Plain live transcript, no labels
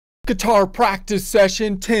Guitar practice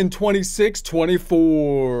session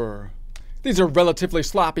 10.26.24. These are relatively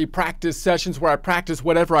sloppy practice sessions where I practice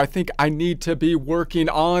whatever I think I need to be working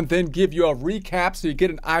on, then give you a recap so you get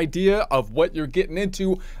an idea of what you're getting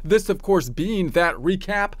into. This, of course, being that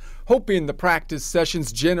recap, hoping the practice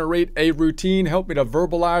sessions generate a routine, help me to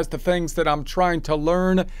verbalize the things that I'm trying to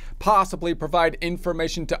learn, possibly provide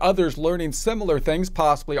information to others learning similar things,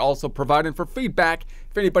 possibly also providing for feedback.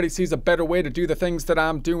 If anybody sees a better way to do the things that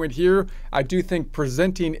I'm doing here, I do think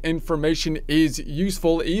presenting information is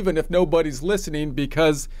useful, even if nobody's listening,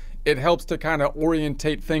 because it helps to kind of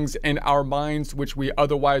orientate things in our minds, which we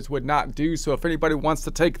otherwise would not do. So if anybody wants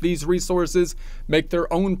to take these resources, make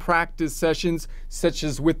their own practice sessions, such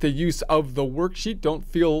as with the use of the worksheet, don't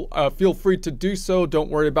feel free to do so.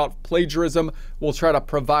 Don't worry about plagiarism. We'll try to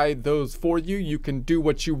provide those for you. You can do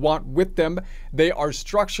what you want with them. They are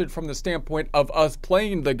structured from the standpoint of us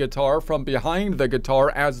playing the guitar from behind the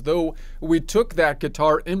guitar, as though we took that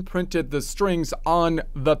guitar, imprinted the strings on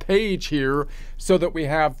the page here, so that we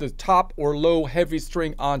have the top or low heavy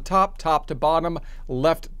string on top, top to bottom,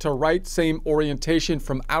 left to right, same orientation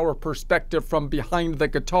from our perspective from behind the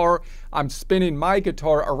guitar. I'm spinning my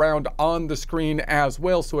guitar around on the screen as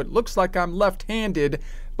well, so it looks like I'm left-handed,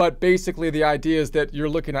 but basically the idea is that you're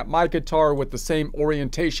looking at my guitar with the same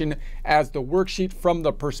orientation as the worksheet from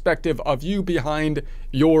the perspective of you behind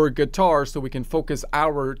your guitar, so we can focus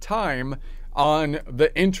our time on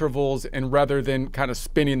the intervals and rather than kind of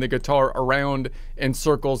spinning the guitar around in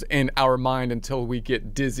circles in our mind until we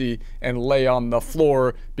get dizzy and lay on the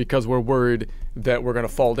floor because we're worried that we're going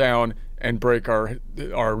to fall down and break our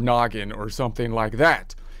noggin or something like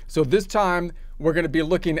that. So this time we're going to be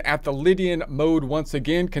looking at the Lydian mode once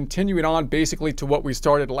again, continuing on basically to what we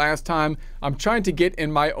started last time. I'm trying to get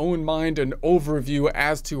in my own mind an overview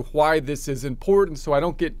as to why this is important so I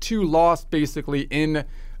don't get too lost basically in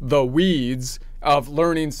the weeds of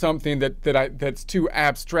learning something that's too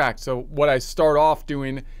abstract. So what I start off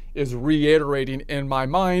doing is reiterating in my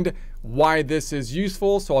mind why this is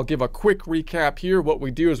useful. So I'll give a quick recap here. What we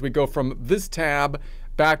do is we go from this tab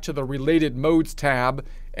back to the related modes tab,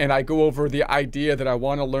 and I go over the idea that I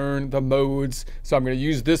want to learn the modes. So I'm going to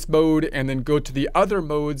use this mode and then go to the other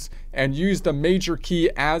modes and use the major key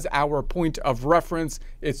as our point of reference.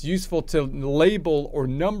 It's useful to label or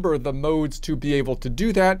number the modes to be able to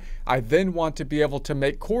do that. I then want to be able to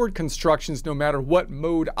make chord constructions no matter what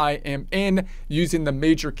mode I am in, using the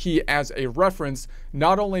major key as a reference,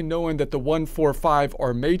 not only knowing that the 1, 4, 5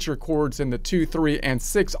 are major chords and the 2, 3, and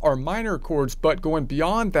 6 are minor chords, but going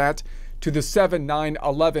beyond that to the 7, 9,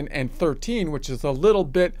 11, and 13, which is a little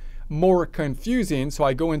bit more confusing. So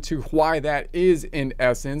I go into why that is in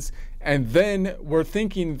essence. And then we're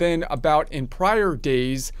thinking then about, in prior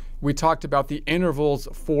days, we talked about the intervals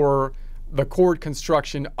for the chord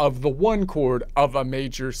construction of the one chord of a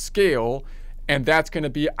major scale. And that's going to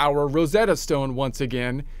be our Rosetta Stone once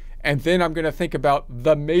again. And then I'm going to think about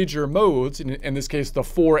the major modes, in this case the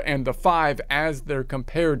 4 and the 5, as they're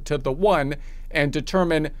compared to the 1, and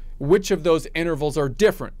determine which of those intervals are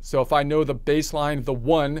different. So if I know the baseline, the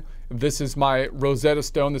 1, this is my Rosetta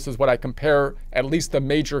Stone, this is what I compare at least the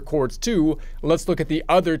major chords to. Let's look at the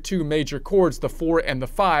other two major chords, the 4 and the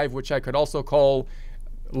 5, which I could also call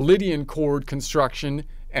Lydian chord construction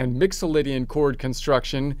and Mixolydian chord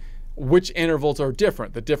construction. Which intervals are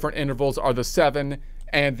different? The different intervals are the 7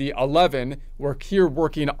 and the 11. We're here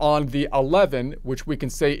working on the 11, which we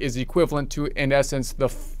can say is equivalent to, in essence, the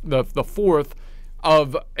fourth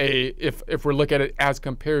of if we look at it as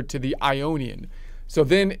compared to the Ionian. So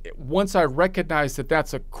then once I recognize that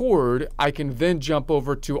that's a chord, I can then jump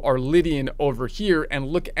over to our Lydian over here and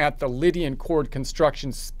look at the Lydian chord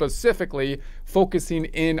construction specifically, focusing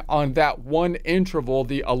in on that one interval,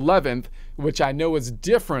 the 11th, which I know is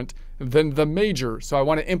different than the major. So I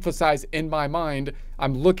want to emphasize in my mind,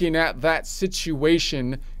 I'm looking at that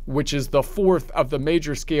situation, which is the 4th of the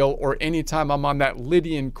major scale, or anytime I'm on that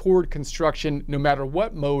Lydian chord construction, no matter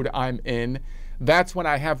what mode I'm in, that's when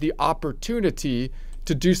I have the opportunity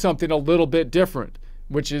to do something a little bit different,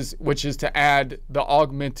 which is to add the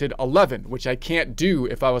augmented 11, which I can't do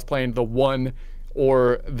if I was playing the 1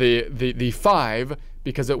 or the 5,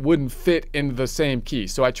 because it wouldn't fit in the same key.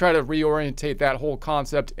 So I try to reorientate that whole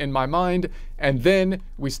concept in my mind, and then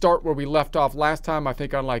we start where we left off last time, I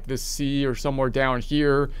think on like this C or somewhere down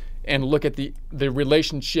here, and look at the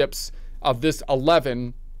relationships of this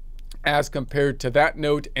 11 as compared to that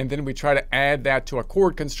note, and then we try to add that to a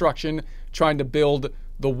chord construction, trying to build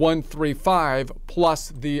the 1, 3, 5 plus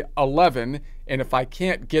the 11. And if I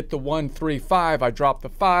can't get the 1, 3, 5, I drop the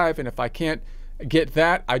 5, and if I can't get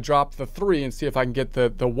that, I drop the 3 and see if I can get the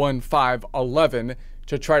 1, 5, 11,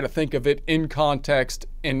 to try to think of it in context,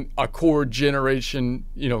 in a chord generation,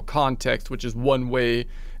 context, which is one way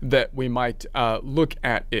that we might look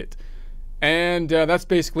at it. And that's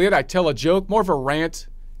basically it. I tell a joke, more of a rant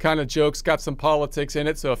kind of joke. It's got some politics in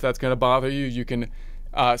it, so if that's going to bother you, you can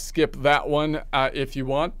skip that one if you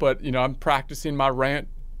want. But I'm practicing my rant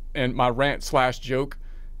and my rant/joke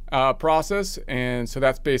process, and so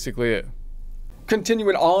that's basically it.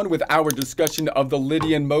 Continuing on with our discussion of the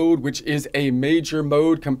Lydian mode, which is a major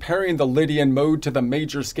mode, comparing the Lydian mode to the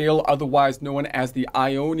major scale, otherwise known as the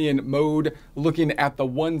Ionian mode, looking at the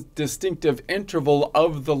one distinctive interval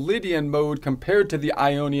of the Lydian mode compared to the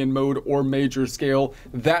Ionian mode or major scale,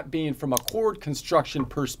 that being from a chord construction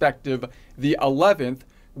perspective, the 11th,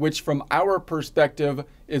 which from our perspective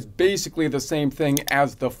is basically the same thing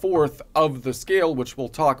as the 4th of the scale, which we'll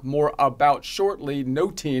talk more about shortly,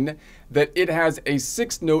 noting that it has a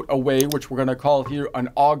 6th note away, which we're going to call here an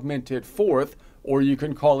augmented 4th, or you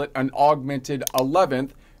can call it an augmented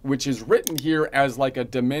 11th, which is written here as like a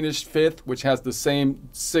diminished 5th, which has the same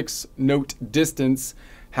 6 note distance.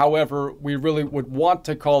 However, we really would want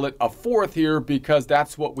to call it a 4th here because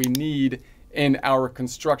that's what we need in our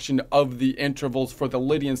construction of the intervals for the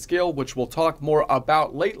Lydian scale, which we'll talk more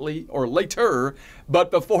about later.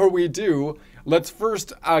 But before we do, let's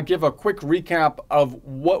first give a quick recap of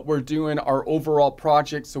what we're doing, our overall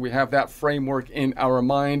project, so we have that framework in our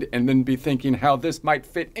mind, and then be thinking how this might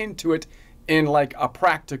fit into it in like a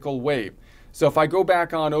practical way. So if I go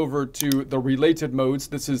back on over to the related modes,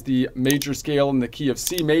 this is the major scale in the key of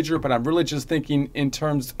C major, but I'm really just thinking in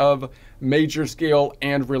terms of major scale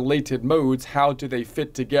and related modes. How do they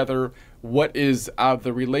fit together? What is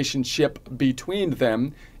the relationship between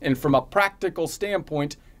them? And from a practical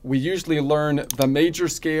standpoint, we usually learn the major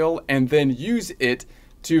scale and then use it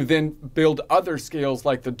to then build other scales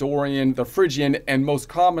like the Dorian, the Phrygian, and most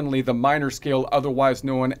commonly the minor scale, otherwise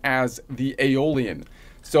known as the Aeolian.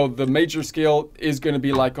 So the major scale is going to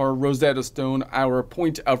be like our Rosetta Stone, our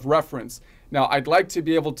point of reference. Now, I'd like to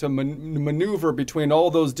be able to maneuver between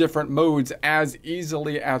all those different modes as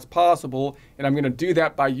easily as possible, and I'm going to do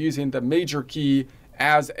that by using the major key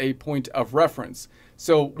as a point of reference.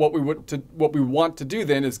 So what we want to do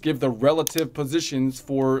then is give the relative positions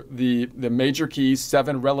for the major keys,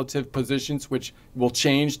 7 relative positions, which will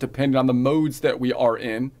change depending on the modes that we are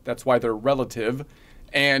in. That's why they're relative.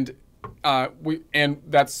 And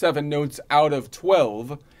that's 7 notes out of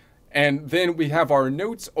 12. And then we have our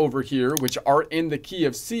notes over here, which are in the key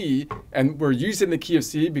of C, and we're using the key of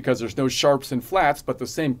C because there's no sharps and flats, but the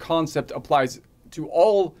same concept applies to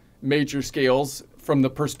all major scales from the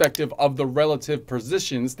perspective of the relative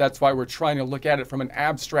positions. That's why we're trying to look at it from an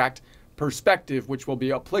abstract perspective, which will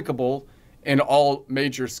be applicable in all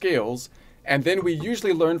major scales. And then we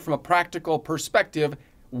usually learn from a practical perspective,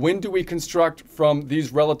 when do we construct from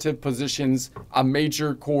these relative positions a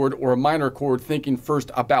major chord or a minor chord, thinking first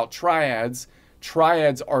about triads.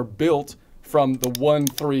 Triads are built from the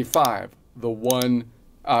 1-3-5, the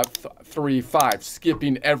 1-3-5,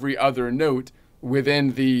 skipping every other note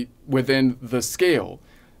within the scale.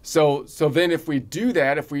 So then if we do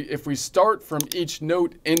that, if we start from each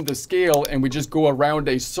note in the scale and we just go around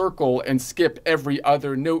a circle and skip every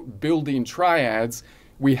other note building triads,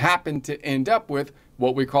 we happen to end up with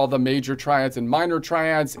what we call the major triads and minor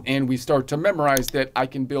triads, and we start to memorize that I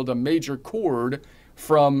can build a major chord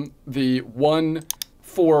from the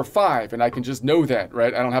 1-4-5, and I can just know that,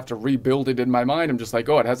 right? I don't have to rebuild it in my mind. I'm just like,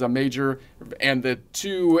 oh, it has a major, and the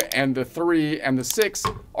 2 and the 3 and the 6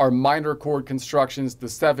 are minor chord constructions. The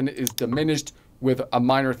 7 is diminished with a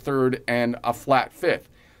minor third and a flat 5th.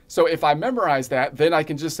 So if I memorize that, then I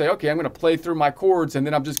can just say, okay, I'm going to play through my chords, and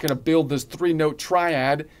then I'm just going to build this 3-note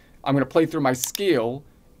triad. I'm going to play through my scale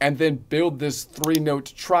and then build this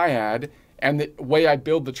 3-note triad. And the way I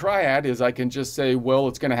build the triad is I can just say, well,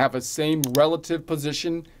 it's going to have a same relative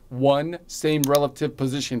position 1, same relative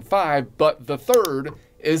position 5, but the third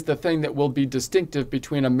is the thing that will be distinctive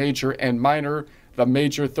between a major and minor. The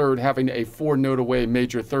major third having a 4-note away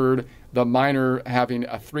major third, the minor having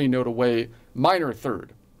a 3-note away minor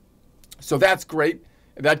third. So that's great.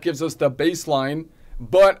 That gives us the baseline.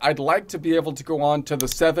 But I'd like to be able to go on to the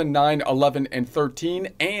 7, 9, 11, and 13.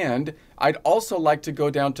 And I'd also like to go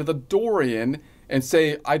down to the Dorian and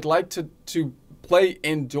say I'd like to play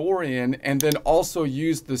in Dorian and then also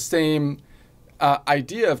use the same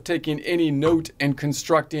idea of taking any note and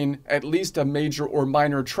constructing at least a major or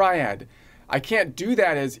minor triad. I can't do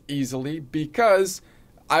that as easily because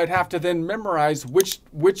I'd have to then memorize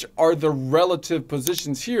which are the relative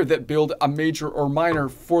positions here that build a major or minor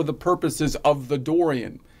for the purposes of the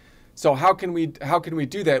Dorian. So how can we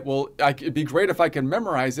do that? Well, it'd be great if I can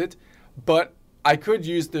memorize it, but I could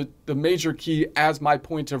use the major key as my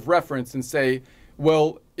point of reference and say,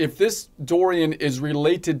 well, if this Dorian is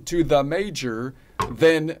related to the major,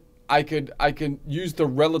 then I can use the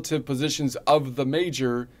relative positions of the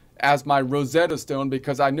major as my Rosetta Stone,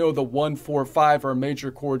 because I know the 1, 4, 5 are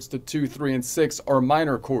major chords, the 2, 3, and 6 are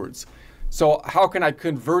minor chords. So how can I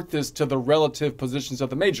convert this to the relative positions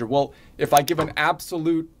of the major? Well, if I give an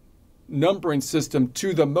absolute numbering system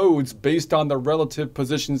to the modes based on the relative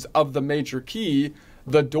positions of the major key,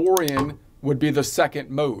 the Dorian would be the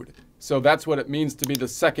second mode. So that's what it means to be the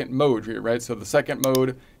second mode here, right? So the second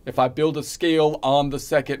mode, if I build a scale on the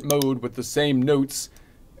second mode with the same notes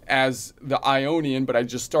as the Ionian, but I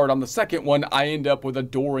just start on the second one, I end up with a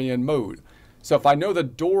Dorian mode. So if I know the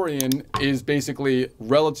Dorian is basically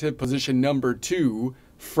relative position number 2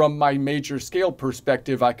 from my major scale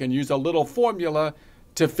perspective, I can use a little formula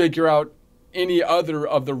to figure out any other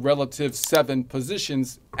of the relative 7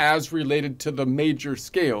 positions as related to the major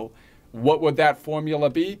scale. What would that formula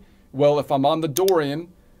be? Well, if I'm on the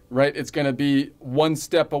Dorian, right, it's going to be 1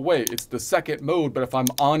 step away. It's the second mode, but if I'm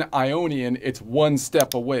on Ionian, it's 1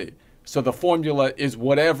 step away. So the formula is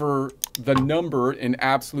whatever the number in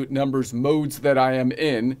absolute numbers modes that I am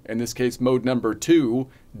in this case mode number 2,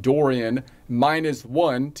 Dorian, minus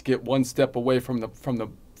 1 to get 1 step away from the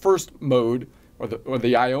first mode, or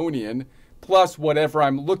the Ionian, plus whatever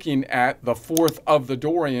I'm looking at, the fourth of the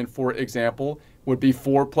Dorian, for example, would be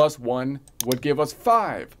 4 plus 1 would give us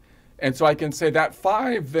 5. And so I can say that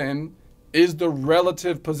 5 then is the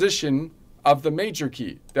relative position of the major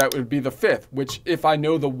key. That would be the 5th, which if I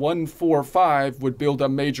know the 1, 4, 5 would build a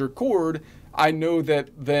major chord, I know that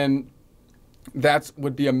then that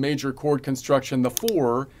would be a major chord construction. The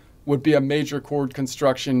 4 would be a major chord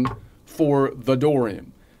construction for the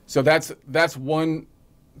Dorian. So that's one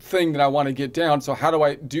thing that I want to get down. So how do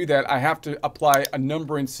I do that? I have to apply a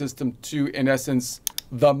numbering system to, in essence,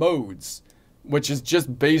 the modes, which is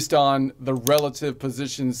just based on the relative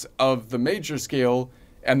positions of the major scale.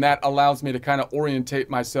 And that allows me to kind of orientate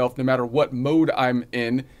myself, no matter what mode I'm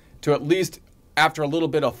in, to at least, after a little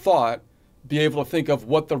bit of thought, be able to think of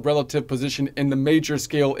what the relative position in the major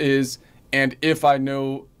scale is. And if I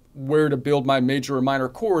know where to build my major or minor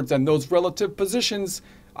chords and those relative positions,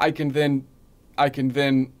 I can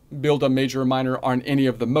then build a major or minor on any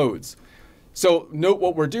of the modes. So note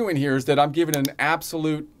what we're doing here is that I'm giving an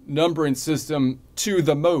absolute numbering system to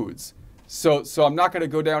the modes. So I'm not going to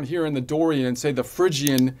go down here in the Dorian and say the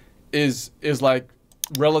Phrygian is like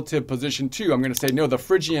relative position 2. I'm going to say, no, the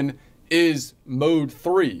Phrygian is mode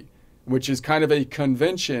 3, which is kind of a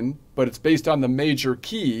convention, but it's based on the major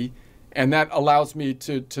key. And that allows me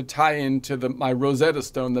to tie into my Rosetta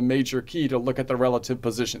Stone, the major key, to look at the relative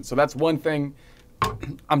position. So that's one thing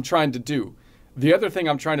I'm trying to do. The other thing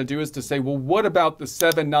I'm trying to do is to say, well, what about the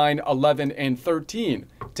 7, 9, 11, and 13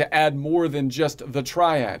 to add more than just the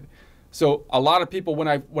triad? So a lot of people, when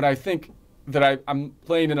I think that I'm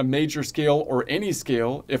playing in a major scale or any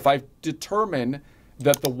scale, if I determine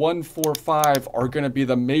that the 1, 4, 5 are going to be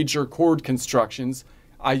the major chord constructions,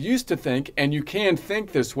 I used to think, and you can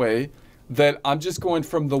think this way, that I'm just going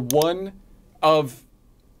from the 1 of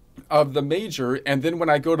the major, and then when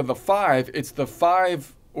I go to the 5, it's the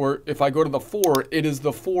 5, or if I go to the 4, it is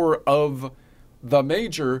the 4 of the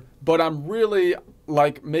major, but I'm really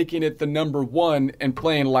like making it the number 1 and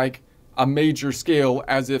playing like a major scale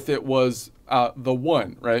as if it was the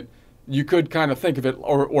 1, right? You could kind of think of it,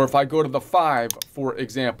 or if I go to the 5, for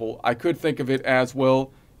example, I could think of it as,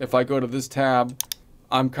 well, if I go to this tab,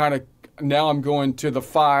 now I'm going to the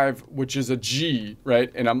 5, which is a G,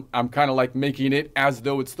 right? And I'm kind of like making it as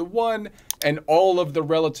though it's the 1, and all of the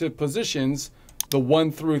relative positions, the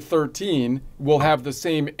 1 through 13, will have the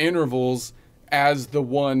same intervals as the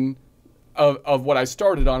one of what I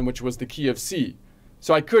started on, which was the key of C.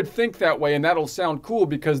 So I could think that way, and that'll sound cool,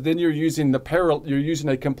 because then you're using you're using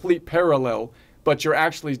a complete parallel, but you're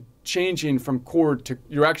actually changing from chord to,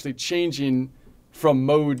 you're actually changing from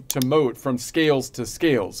mode to mode, from scales to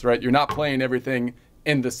scales, right? You're not playing everything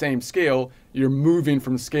in the same scale. You're moving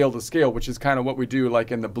from scale to scale, which is kind of what we do,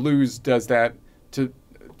 like in the blues does that to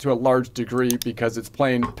a large degree, because it's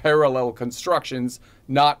playing parallel constructions,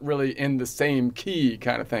 not really in the same key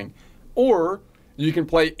kind of thing. Or you can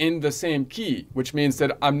play in the same key, which means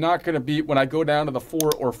that I'm not going to be, when I go down to the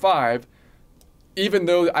 4 or 5, even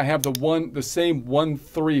though I have the same 1,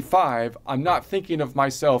 3, 5, I'm not thinking of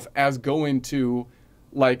myself as going to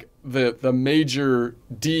like the major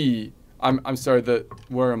D. I'm sorry,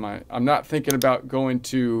 where am I? I'm not thinking about going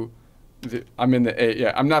to I'm in the A.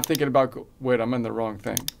 Yeah, I'm not thinking about, wait, I'm in the wrong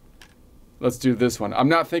thing. Let's do this one. I'm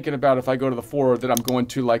not thinking about, if I go to the 4, that I'm going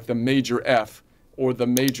to like the major F or the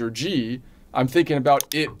major G. I'm thinking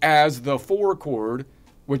about it as the 4 chord,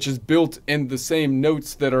 which is built in the same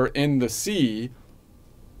notes that are in the C,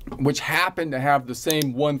 which happen to have the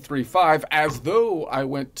same 1, 3, 5, as though I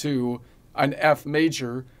went to an F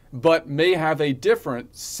major, but may have a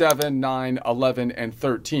different 7, 9, 11, and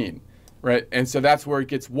 13, right? And so that's where it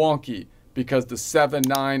gets wonky, because the 7,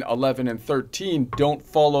 9, 11, and 13 don't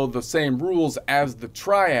follow the same rules as the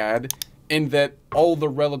triad, in that all the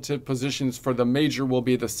relative positions for the major will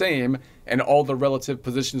be the same, and all the relative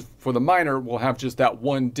positions for the minor will have just that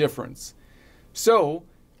one difference. So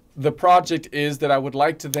the project is that I would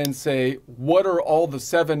like to then say, what are all the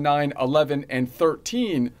 7, 9, 11, and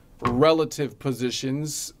 13 relative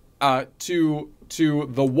positions to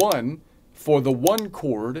the 1 for the 1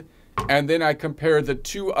 chord, and then I compare the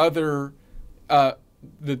two other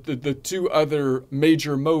the two other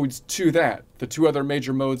major modes to that. The two other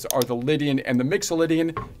major modes are the Lydian and the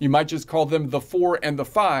Mixolydian. You might just call them the 4 and the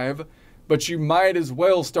 5, but you might as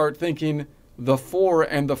well start thinking the 4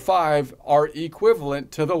 and the 5 are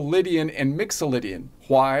equivalent to the Lydian and Mixolydian.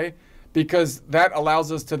 Why? Because that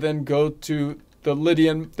allows us to then go to the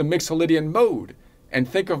Mixolydian mode and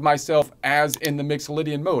think of myself as in the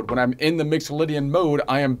Mixolydian mode. When I'm in the Mixolydian mode,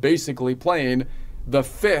 I am basically playing the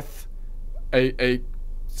 5th, a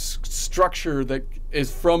structure that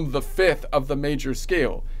is from the 5th of the major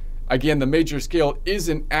scale. Again, the major scale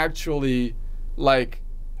isn't actually like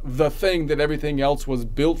the thing that everything else was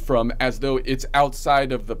built from, as though it's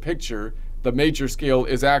outside of the picture. The major scale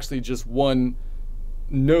is actually just one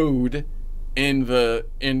node in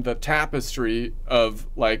the tapestry of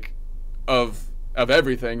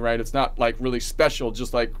everything, right? It's not like really special,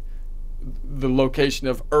 just like the location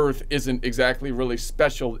of Earth isn't exactly really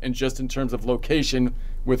special in just in terms of location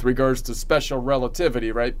with regards to special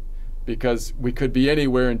relativity, right? Because we could be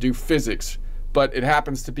anywhere and do physics, but it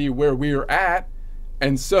happens to be where we're at,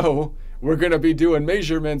 and so we're going to be doing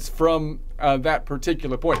measurements from that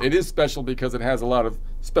particular point. It is special because it has a lot of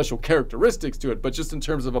special characteristics to it, but just in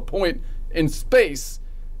terms of a point in space,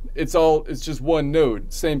 it's just one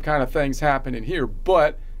node. Same kind of things happen in here,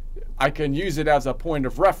 but I can use it as a point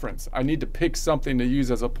of reference. I need to pick something to use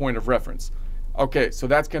as a point of reference. Okay, so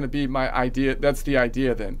that's going to be my idea. That's the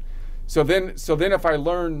idea then. So then if I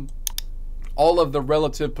learn all of the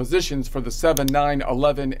relative positions for the 7, 9,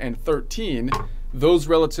 11, and 13, those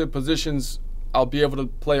relative positions I'll be able to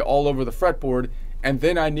play all over the fretboard, and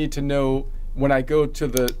then I need to know when I go to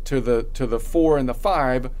the 4 and the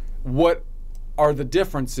 5, what are the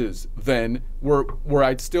differences then where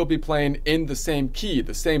I'd still be playing in the same key,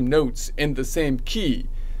 the same notes in the same key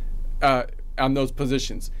on those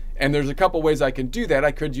positions. And there's a couple ways I can do that.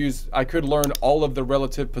 I could learn all of the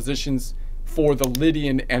relative positions for the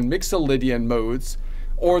Lydian and Mixolydian modes,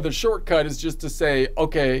 or the shortcut is just to say,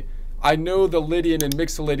 okay, I know the Lydian and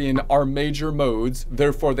Mixolydian are major modes,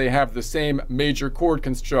 therefore they have the same major chord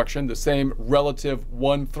construction, the same relative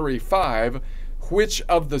 1, 3, 5. Which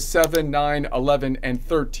of the 7, 9, 11, and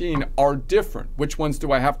 13 are different? Which ones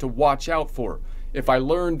do I have to watch out for? If I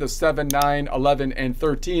learn the 7, 9, 11, and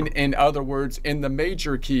 13, in other words, in the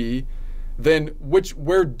major key, then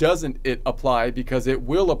where doesn't it apply? Because it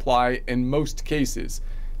will apply in most cases.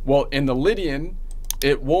 Well, in the Lydian,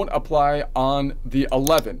 it won't apply on the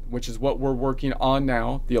 11, which is what we're working on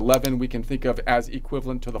now. The 11 we can think of as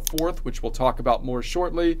equivalent to the 4th, which we'll talk about more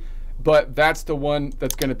shortly. But that's the one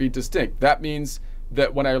that's going to be distinct. That means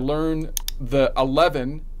that when I learn the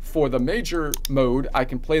 11 for the major mode, I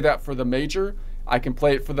can play that for the major. I can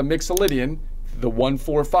play it for the Mixolydian, the 1,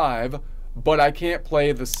 4, 5, but I can't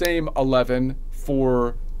play the same 11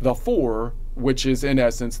 for the 4, which is in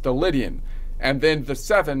essence the Lydian. And then the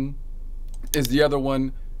 7 is the other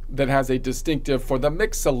one that has a distinctive for the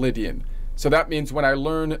Mixolydian. So that means when I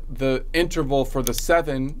learn the interval for the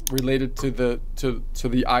 7 related to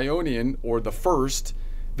the Ionian, or the first,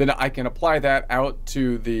 then I can apply that out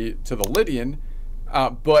to the Lydian,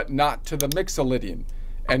 but not to the Mixolydian.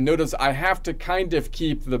 And notice I have to kind of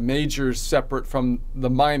keep the majors separate from the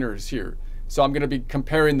minors here. So I'm going to be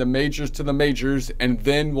comparing the majors to the majors, and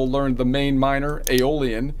then we'll learn the main minor,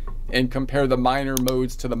 Aeolian, and compare the minor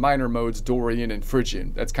modes to the minor modes, Dorian and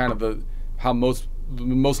Phrygian. That's kind of the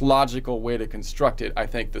most logical way to construct it. I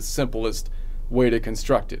think the simplest way to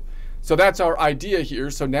construct it. So that's our idea here.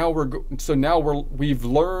 So now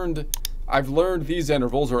I've learned these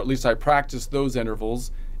intervals, or at least I practiced those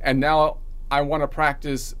intervals, and now I want to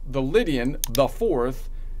practice the Lydian, the 4th,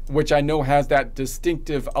 which I know has that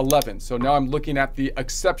distinctive 11. So now I'm looking at the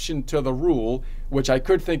exception to the rule, which I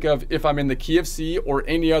could think of if I'm in the key of C or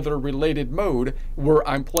any other related mode where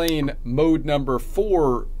I'm playing mode number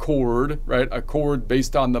 4 chord, right? A chord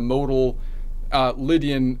based on the modal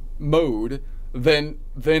Lydian mode, then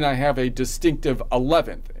I have a distinctive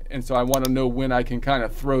 11th. And so I want to know when I can kind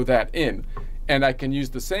of throw that in. And I can use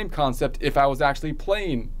the same concept if I was actually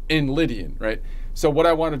playing in Lydian, right? So what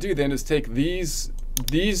I want to do then is take these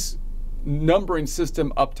numbering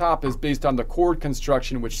system up top is based on the chord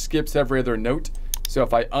construction, which skips every other note. So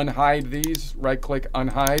if I unhide these, right click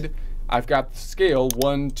unhide, I've got the scale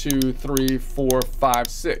 1, 2, 3, 4, 5,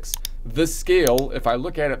 6. This scale, if I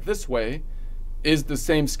look at it this way, is the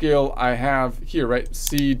same scale I have here, right?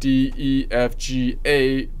 C, D, E, F, G,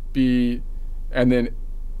 A, B, and then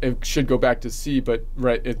it should go back to C, but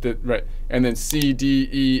right, right, and then C, D,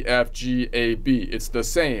 E, F, G, A, B. It's the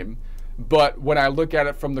same. But when I look at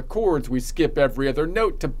it from the chords, we skip every other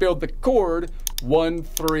note to build the chord 1,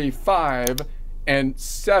 3, 5, and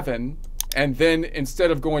 7. And then instead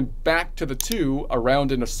of going back to the 2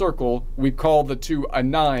 around in a circle, we call the 2 a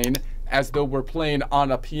 9, as though we're playing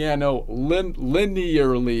on a piano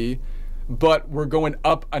linearly, but we're going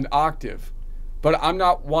up an octave. But I'm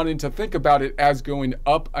not wanting to think about it as going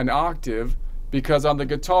up an octave, because on the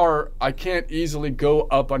guitar, I can't easily go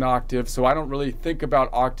up an octave, so I don't really think about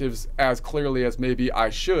octaves as clearly as maybe I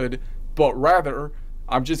should, but rather,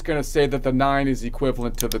 I'm just going to say that the 9 is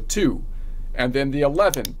equivalent to the 2. And then the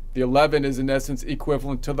 11. The 11 is in essence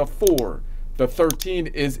equivalent to the 4. The 13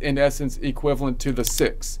 is in essence equivalent to the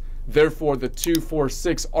 6. Therefore, the 2, 4,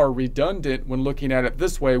 6 are redundant when looking at it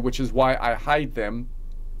this way, which is why I hide them.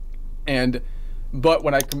 But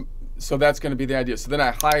when so that's going to be the idea. So then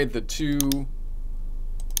I hide the 2,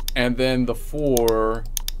 and then the 4,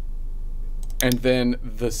 and then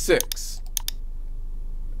the 6.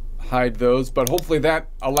 Hide those, but hopefully that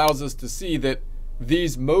allows us to see that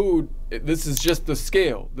this is just the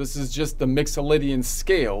scale. This is just the Mixolydian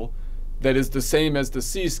scale that is the same as the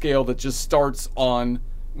C scale that just starts on,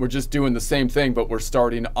 we're just doing the same thing, but we're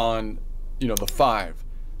starting on, the 5.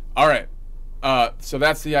 All right. So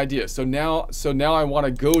that's the idea. So now I want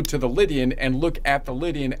to go to the Lydian and look at the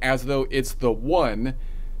Lydian as though it's the 1,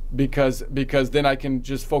 because then I can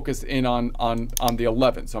just focus in on the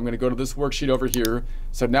 11. So I'm going to go to this worksheet over here.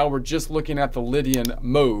 So now we're just looking at the Lydian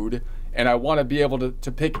mode, and I want to be able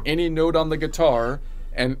to pick any note on the guitar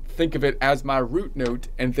and think of it as my root note,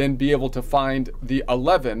 and then be able to find the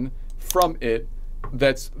 11 from it.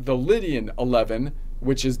 That's the Lydian 11,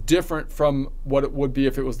 which is different from what it would be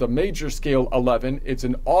if it was the major scale 11. It's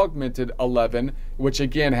an augmented 11, which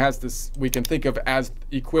again has this, we can think of as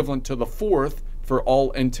equivalent to the 4th for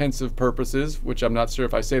all intensive purposes, which I'm not sure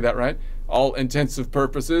if I say that right. All intensive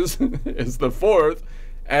purposes is the 4th.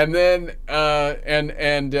 And then,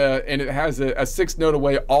 and it has a 6 note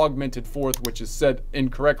away augmented 4th, which is said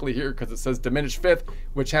incorrectly here because it says diminished 5th,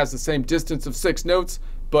 which has the same distance of 6 notes,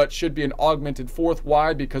 but should be an augmented 4th.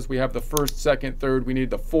 Why? Because we have the 1st, 2nd, 3rd. We need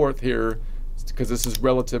the 4th here because this is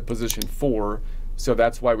relative position 4. So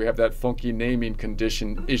that's why we have that funky naming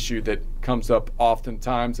condition issue that comes up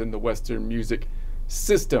oftentimes in the Western music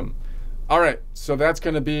system. All right, so that's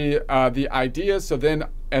going to be the idea. So I'm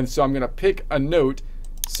going to pick a note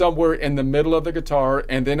somewhere in the middle of the guitar,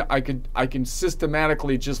 and then I can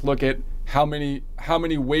systematically just look at how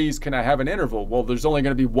many ways can I have an interval. Well, there's only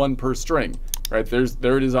going to be 1 per string, right?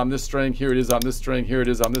 There it is on this string, here it is on this string, here it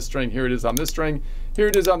is on this string, here it is on this string, here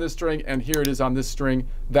it is on this string, and here it is on this string.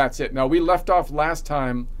 That's it. Now we left off last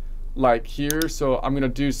time like here, so I'm going to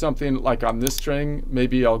do something like on this string.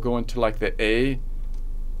 Maybe I'll go into like the A,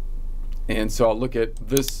 and so I'll look at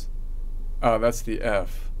this. That's the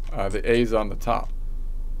F. The A is on the top.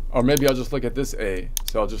 Or maybe I'll just look at this A.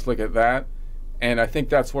 So I'll just look at that. And I think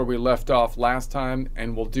that's where we left off last time,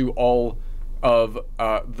 and we'll do all of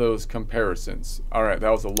those comparisons. All right, that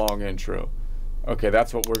was a long intro. Okay,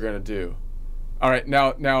 that's what we're going to do. All right,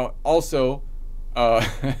 now also,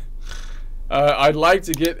 I'd like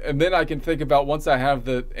to get, and then I can think about, once I have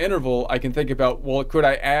the interval, I can think about, well, could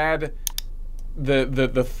I add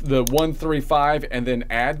the 1, 3, 5 and then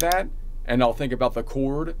add that? And I'll think about the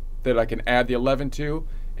chord that I can add the 11 to.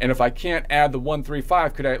 And if I can't add the 1, 3,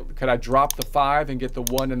 5, could I drop the 5 and get the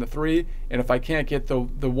 1 and the 3? And if I can't get the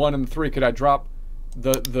 1 and the 3, could I drop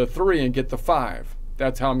the 3 and get the 5?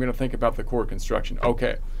 That's how I'm going to think about the chord construction.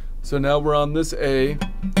 Okay, so now we're on this A.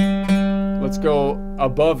 Let's go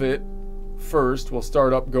above it first. We'll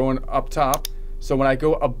start going up top. So when I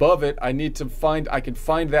go above it, I can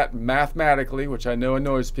find that mathematically, which I know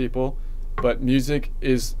annoys people, but music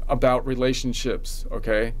is about relationships,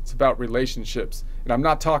 okay? It's about relationships. And I'm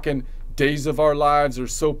not talking Days of Our Lives or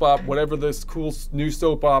soap opera, whatever this cool new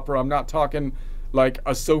soap opera. I'm not talking like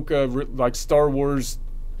Ahsoka, like Star Wars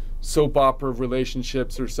soap opera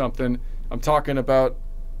relationships or something. I'm talking about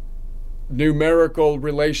numerical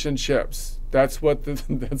relationships. That's what the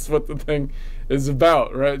that's what the thing is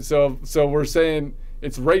about, right? So we're saying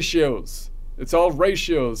it's ratios. It's all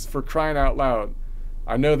ratios, for crying out loud.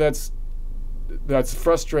 I know that's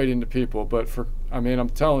frustrating to people, but I'm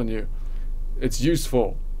telling you, it's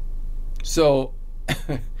useful. So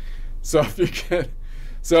if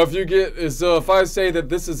I say that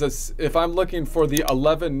this is if I'm looking for the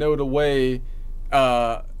 11 note away,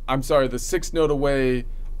 the 6 note away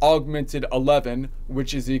augmented 11,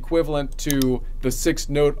 which is equivalent to the 6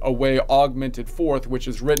 note away augmented 4th, which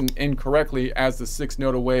is written incorrectly as the 6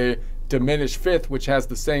 note away diminished 5th, which has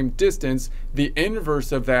the same distance. The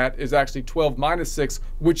inverse of that is actually 12 minus 6,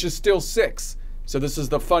 which is still 6. So this is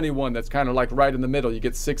the funny one that's kind of like right in the middle. You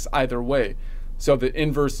get 6 either way. So the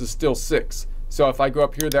inverse is still 6. So if I go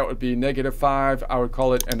up here, that would be -5, I would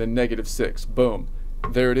call it, and then -6. Boom.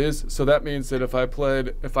 There it is. So that means that if I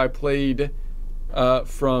played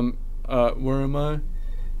from where am I?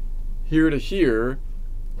 Here to here,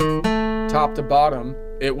 top to bottom,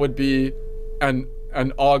 it would be an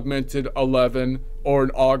augmented 11 or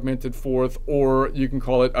an augmented 4th, or you can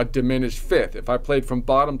call it a diminished 5th. If I played from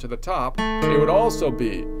bottom to the top, it would also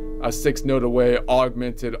be a 6 note away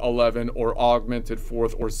augmented 11 or augmented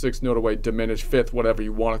 4th or 6 note away diminished 5th, whatever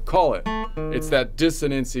you want to call it. It's that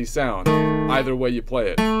dissonancy sound, either way you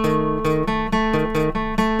play it.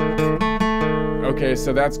 Okay,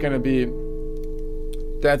 so that's gonna be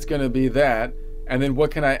that. And then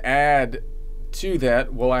what can I add to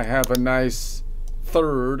that? Well, I have a nice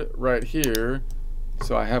third right here.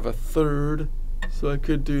 So I have a third, so I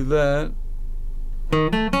could do that.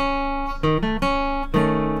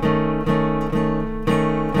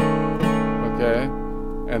 Okay,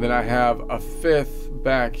 and then I have a 5th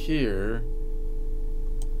back here,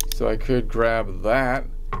 so I could grab that.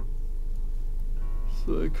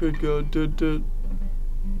 So I could go at the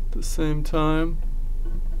same time.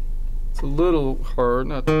 It's a little hard,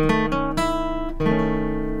 not.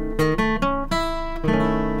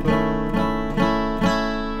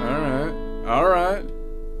 All right.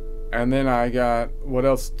 And then I got, what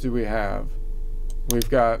else do we have? We've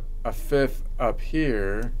got a 5th up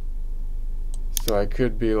here. So I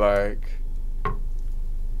could be like, I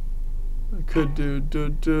could do,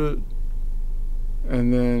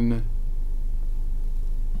 and then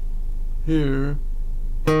here.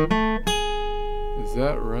 Is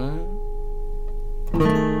that right?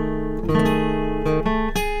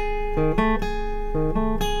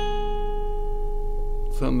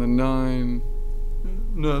 It's on the 9.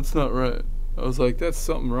 No, it's not right. I was like, that's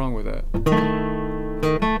something wrong with that.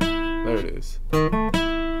 There it is.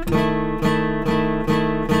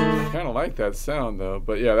 Kind of like that sound though,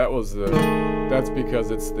 but yeah, that's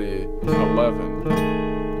because it's the 11.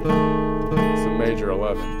 It's a major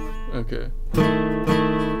 11. Okay.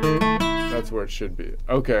 That's where it should be.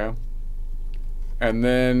 Okay. And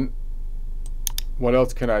then what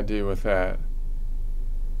else can I do with that?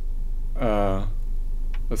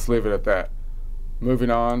 Let's leave it at that.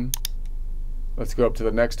 Moving on, let's go up to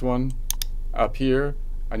the next one. Up here,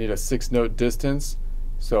 I need a 6 note distance.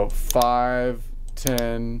 So 5,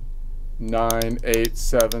 10, 9, 8,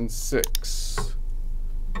 7, 6.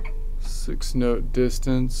 6 note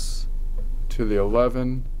distance to the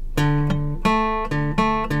 11.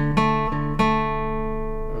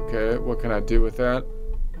 Okay, what can I do with that?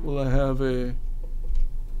 Well, I have a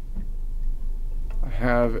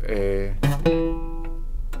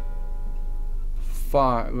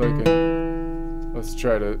 5. Let's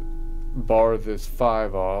try to bar this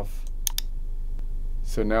 5 off.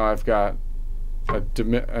 So now I've got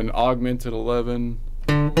an augmented 11.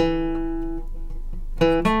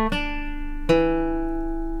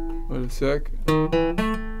 Wait a sec.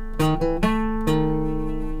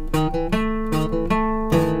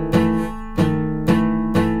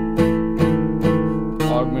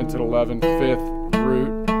 Augmented 11 5th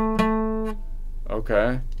root.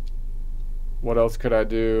 Okay. What else could I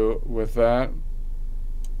do with that?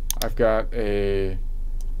 I've got a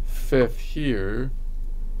 5th here,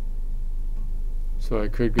 so I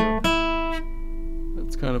could go.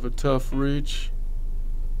 That's kind of a tough reach.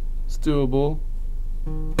 It's doable.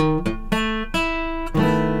 It's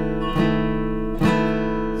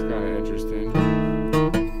kind of interesting.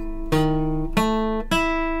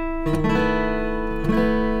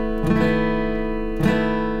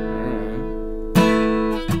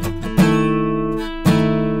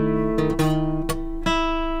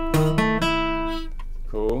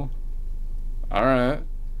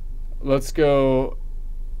 Let's go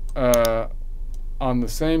on the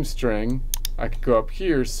same string. I could go up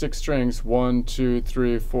here, 6 strings, 1, 2,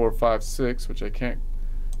 3, 4, 5, 6, which I can't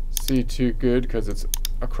see too good because it's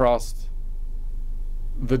across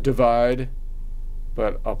the divide.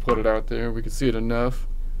 but I'll put it out there. We can see it enough.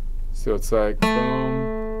 So it's like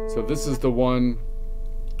boom. So this is the one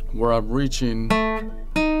where I'm reaching.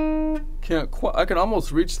 Can't quite. I can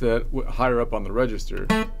almost reach that higher up on the register.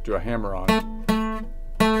 Do a hammer on.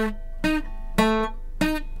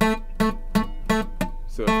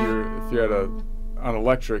 So if you're at on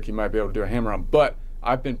electric, you might be able to do a hammer on. But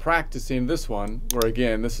I've been practicing this one, where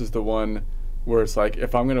again, this is the one where it's like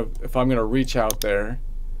if I'm gonna reach out there,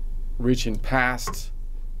 reaching past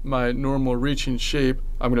my normal reaching shape,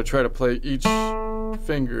 I'm gonna try to play each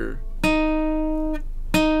finger.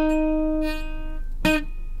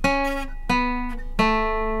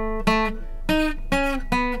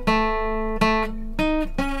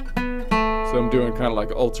 So I'm doing kind of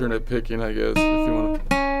like alternate picking, I guess, if you want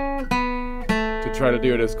to try to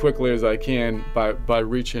do it as quickly as I can by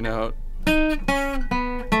reaching out.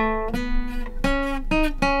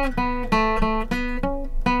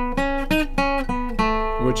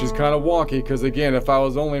 Which is kind of wonky, because again, if I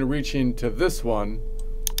was only reaching to this one,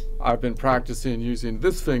 I've been practicing using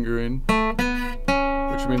this fingering,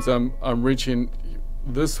 which means I'm reaching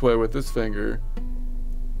this way with this finger.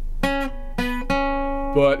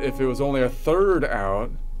 But if it was only a third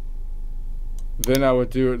out, then I would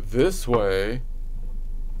do it this way,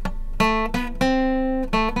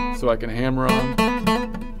 so I can hammer on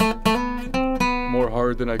more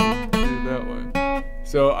hard than I can do that way.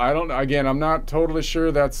 So I don't, again, I'm not totally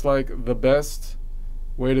sure that's like the best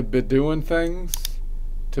way to be doing things.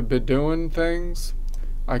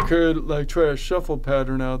 I could like try a shuffle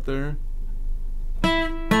pattern out there.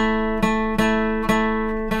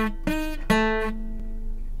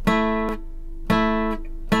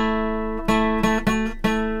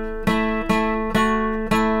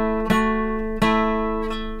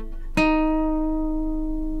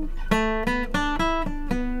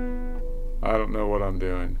 I don't know what I'm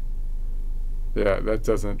doing. Yeah, that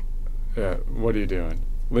doesn't, yeah, what are you doing?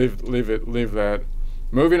 Leave that.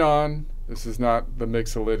 Moving on. This is not the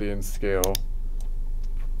Mixolydian scale.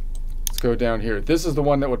 Let's go down here. This is the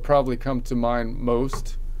one that would probably come to mind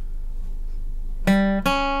most. So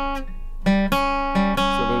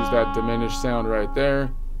there's that diminished sound right there.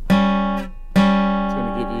 It's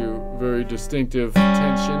going to give you very distinctive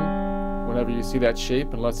tension whenever you see that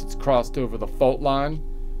shape, unless it's crossed over the fault line,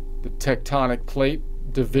 the tectonic plate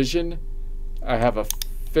division. I have a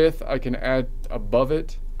fifth I can add above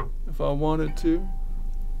it if I wanted to.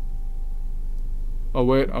 Oh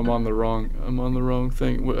wait, I'm on the wrong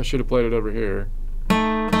thing. I should have played it over here.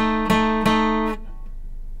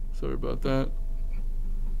 Sorry about that.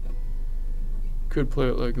 Could play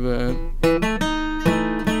it like that.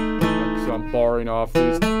 So I'm barring off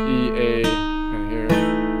these E, A, and here.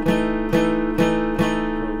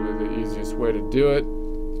 Probably the easiest way to do it.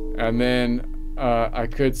 And then I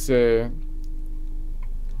could say,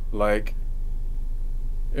 like,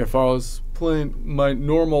 if I was playing my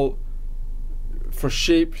normal for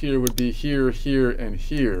shape here would be here, here, and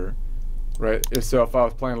here, right? So if I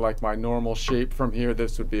was playing like my normal shape from here,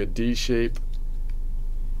 this would be a D shape,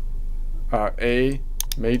 A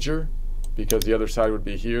major, because the other side would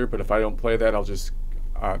be here. But if I don't play that, I'll just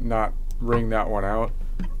not ring that one out.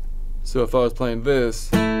 So if I was playing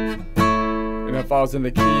this, and if I was in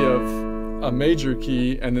the key of a major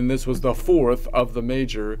key, and then this was the fourth of the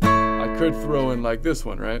major, I could throw in like this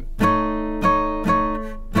one, right?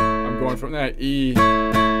 I'm going from that E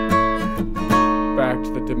back to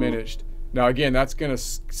the diminished. Now again, that's gonna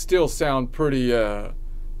still sound pretty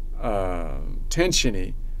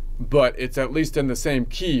tensiony, but it's at least in the same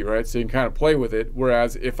key, right? So you can kind of play with it.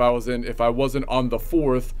 Whereas if I wasn't on the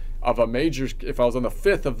fourth of a major, if I was on the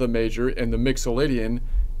fifth of the major in the Mixolydian,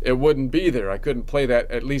 it wouldn't be there. I couldn't play that.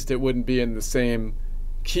 At least it wouldn't be in the same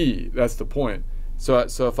key. That's the point. So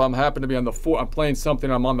if I'm happen to be on the fourth, I'm playing something,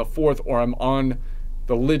 I'm on the fourth, or I'm on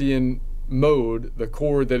the Lydian mode, the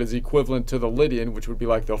chord that is equivalent to the Lydian, which would be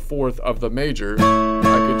like the fourth of the major,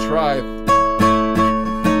 I could try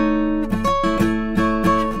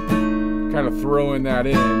kind of throwing that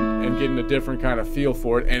in and getting a different kind of feel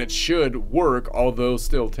for it, and it should work, although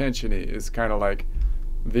still tensiony is kind of like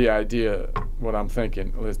the idea, what I'm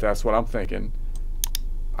thinking. At least that's what I'm thinking.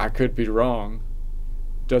 I could be wrong.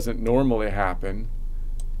 Doesn't normally happen,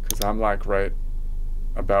 because I'm like right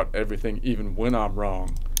about everything, even when I'm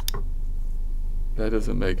wrong. That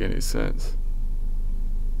doesn't make any sense.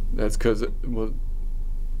 That's because, well,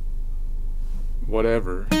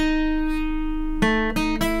 whatever.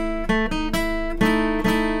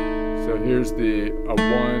 So here's the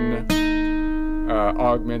 1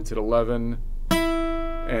 augmented 11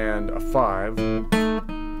 and a 5.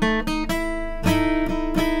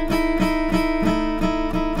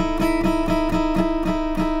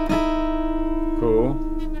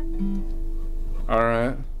 All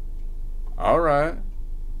right. All right.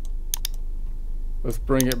 Let's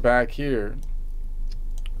bring it back here.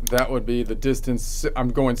 That would be the distance. I'm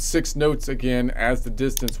going 6 notes again as the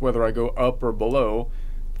distance, whether I go up or below.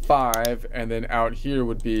 5, and then out here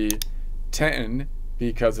would be 10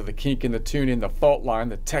 because of the kink in the tuning, the fault line,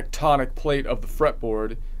 the tectonic plate of the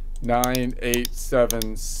fretboard. 9, 8,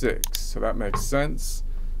 7, 6. So that makes sense.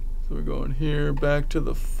 So we're going here back to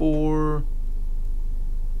the 4.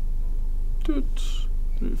 3,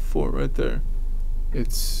 4 right there.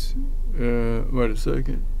 It's wait a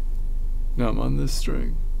second. Now I'm on this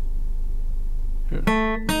string. Here. Is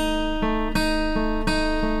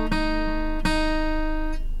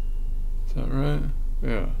that right?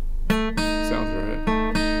 Yeah. Sounds right.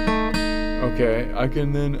 Okay, I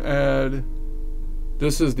can then add.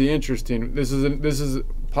 This is the interesting. This is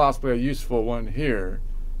possibly a useful one here,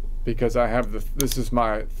 because I have the. This is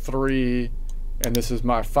my 3, and this is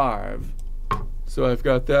my 5. So I've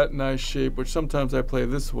got that nice shape, which sometimes I play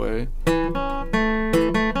this way.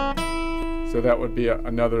 So that would be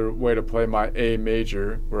another way to play my A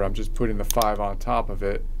major, where I'm just putting the 5 on top of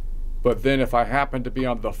it. But then if I happen to be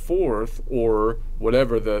on the 4th, or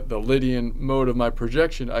whatever the Lydian mode of my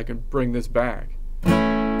projection, I can bring this back.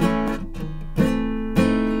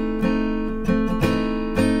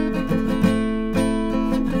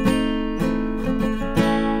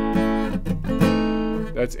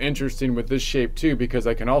 That's interesting with this shape too, because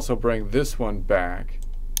I can also bring this one back.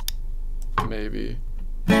 Maybe.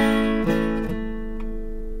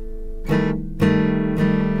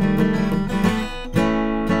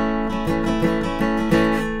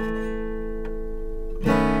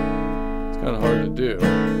 Do. You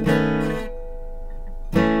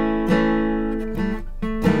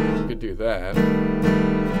could do that.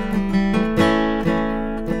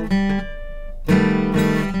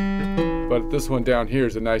 But this one down here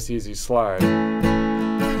is a nice easy slide.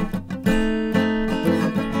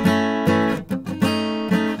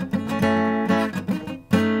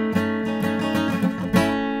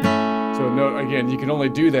 So note again, you can only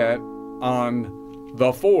do that on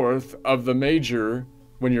the 4th of the major.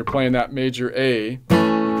 When you're playing that major A, you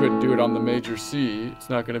couldn't do it on the major C. It's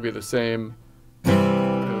not going to be the same,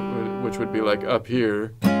 which would be like up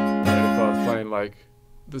here. And if I was playing like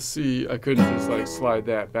the C, I couldn't just like slide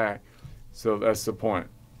that back. So that's the point.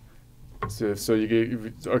 So you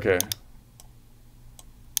get, okay.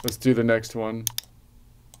 Let's do the next one.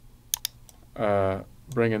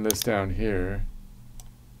 Bringing this down here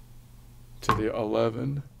to the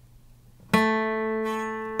 11.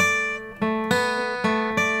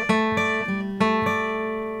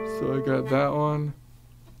 So I got that one.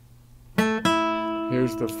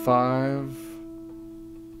 Here's the 5.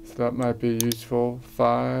 So that might be useful.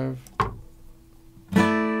 5.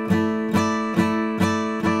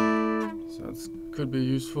 So that could be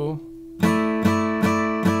useful.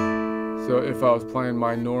 So if I was playing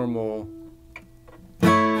my normal,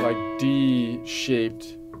 like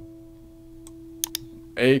D-shaped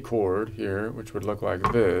A chord here, which would look like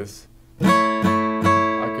this,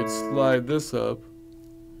 I could slide this up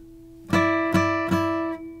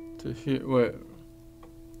to here. Wait.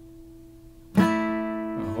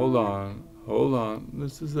 Now, hold on.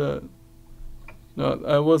 This is that. No,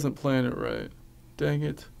 I wasn't playing it right. Dang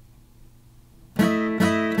it.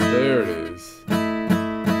 There it is.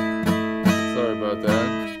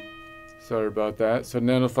 Sorry about that. So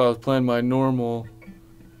now if I was playing my normal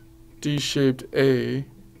D-shaped A,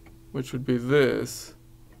 which would be this,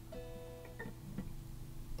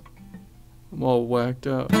 I'm all whacked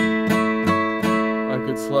up. I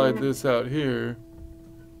could slide this out here.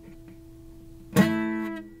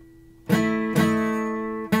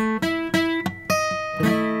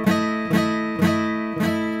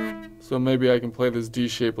 So maybe I can play this D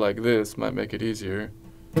shape like this, might make it easier.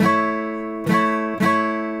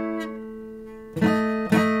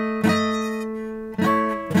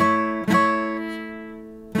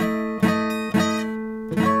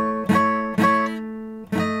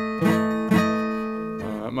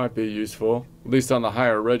 Might be useful. At least on the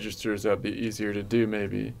higher registers, that'd be easier to do,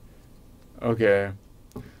 maybe. Okay.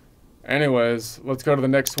 Anyways, let's go to the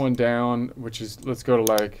next one down, which is, let's go to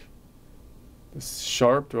like this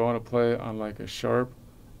sharp. Do I want to play on like a sharp?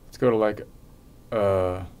 Let's go to like,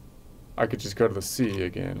 I could just go to the C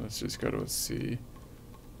again. Let's just go to a C.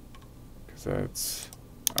 Because that's,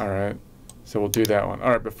 all right. So we'll do that one. All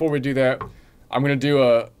right, before we do that, I'm gonna do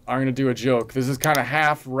a joke. This is kind of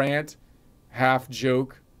half rant, half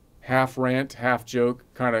joke. Half rant, half joke,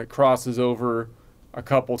 kind of crosses over a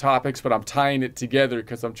couple topics, but I'm tying it together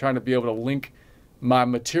because I'm trying to be able to link my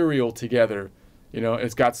material together. You know,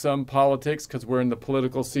 it's got some politics because we're in the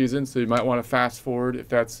political season, so you might want to fast forward if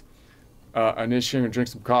that's an issue, and drink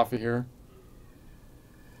some coffee here.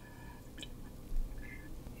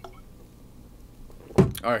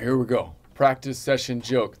 All right, here we go. Practice session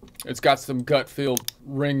joke. It's got some Gutfield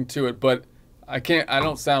ring to it, but I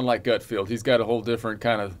don't sound like Gutfield. He's got a whole different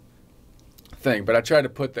kind of thing. But I tried to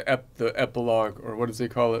put the epilogue, or what does he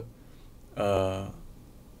call it? I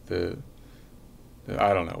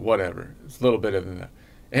don't know, whatever. It's a little bit of that.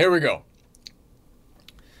 Here we go.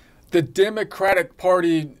 The Democratic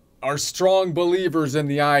Party are strong believers in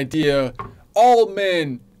the idea all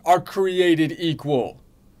men are created equal.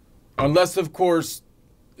 Unless, of course,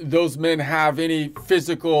 those men have any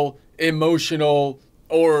physical, emotional,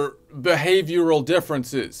 or behavioral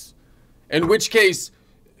differences. In which case,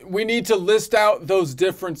 we need to list out those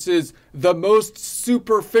differences, the most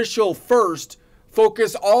superficial first,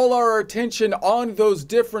 focus all our attention on those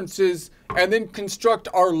differences, and then construct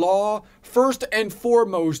our law first and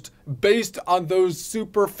foremost based on those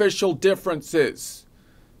superficial differences.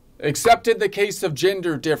 Except in the case of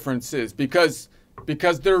gender differences, because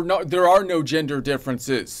there are no gender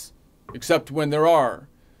differences, except when there are.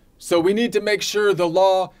 So we need to make sure the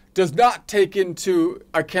law does not take into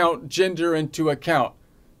account gender into account,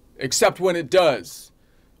 except when it does,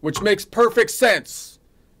 which makes perfect sense,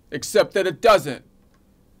 except that it doesn't.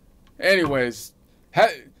 Anyways,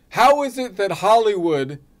 how is it that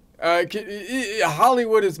Hollywood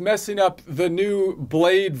is messing up the new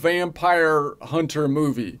Blade Vampire Hunter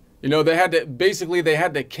movie? You know, they had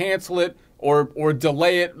to cancel it or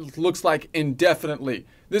delay it, looks like indefinitely.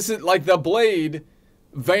 This is like the Blade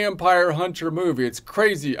Vampire Hunter movie. It's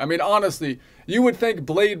crazy. I mean, honestly, you would think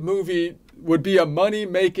Blade movie would be a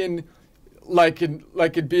money-making,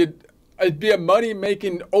 it'd be a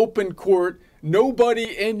money-making open court, nobody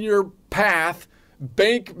in your path,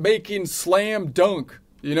 bank-making slam dunk.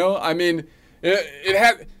 You know, I mean,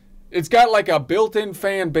 it's got like a built-in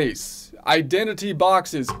fan base. Identity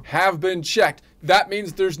boxes have been checked. That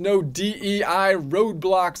means there's no DEI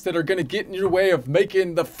roadblocks that are going to get in your way of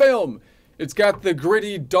making the film. It's got the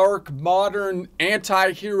gritty, dark, modern,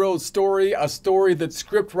 anti-hero story, a story that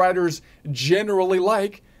scriptwriters generally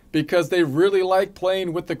like because they really like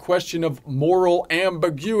playing with the question of moral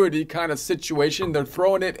ambiguity kind of situation. They're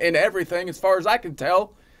throwing it in everything as far as I can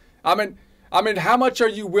tell. I mean, how much are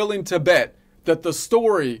you willing to bet that the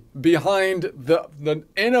story behind the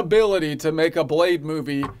inability to make a Blade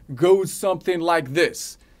movie goes something like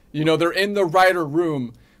this? You know, they're in the writer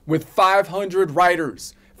room with 500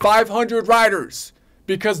 writers. 500 writers,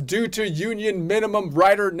 because due to union minimum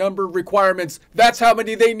writer number requirements, that's how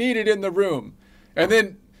many they needed in the room. And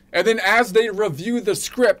then as they review the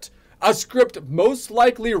script, a script most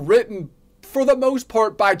likely written for the most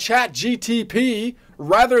part by ChatGTP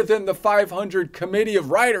rather than the 500 committee of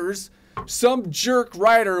writers, some jerk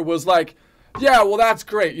writer was like, yeah, well, that's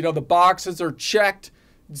great. You know, the boxes are checked.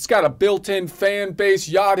 It's got a built-in fan base,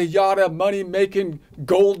 yada, yada, money-making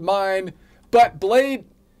gold mine. But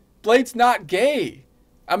Blade's not gay.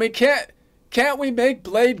 I mean, can't we make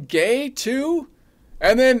Blade gay too?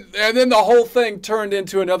 And then the whole thing turned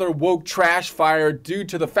into another woke trash fire due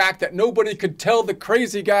to the fact that nobody could tell the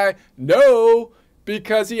crazy guy no,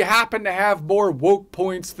 because he happened to have more woke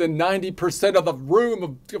points than 90% of the room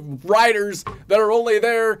of writers that are only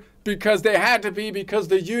there because they had to be, because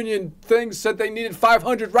the union thing said they needed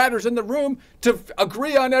 500 writers in the room to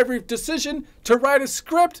agree on every decision to write a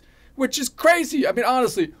script, which is crazy. I mean,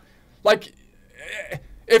 honestly, like,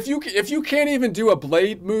 if you can't even do a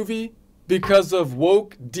Blade movie because of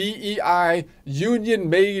woke DEI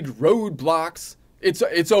union-made roadblocks,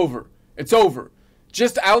 it's over. It's over.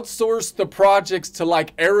 Just outsource the projects to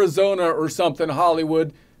like Arizona or something,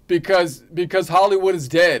 Hollywood, because Hollywood is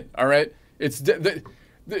dead. All right, it's the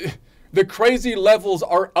crazy levels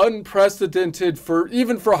are unprecedented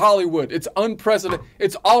even for Hollywood. It's unprecedented.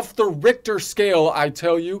 It's off the Richter scale, I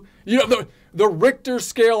tell you. You know, the Richter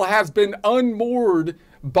scale has been unmoored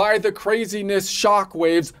by the craziness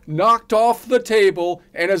shockwaves, knocked off the table,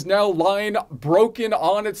 and is now lying broken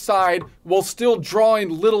on its side while still drawing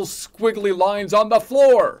little squiggly lines on the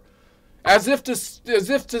floor. As if to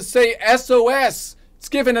say SOS. It's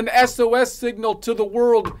given an SOS signal to the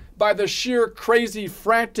world by the sheer crazy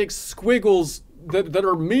frantic squiggles that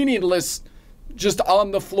are meaningless just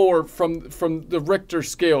on the floor from the Richter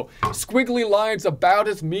scale. Squiggly lines about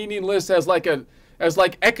as meaningless as like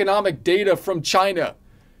economic data from China.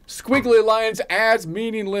 Squiggly lines as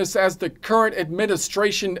meaningless as the current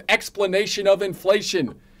administration explanation of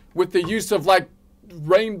inflation, with the use of like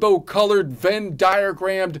rainbow colored Venn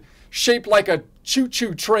diagrammed shaped like a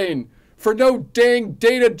choo-choo train for no dang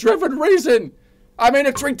data driven reason. I mean,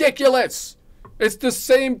 it's ridiculous. It's the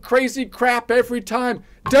same crazy crap every time.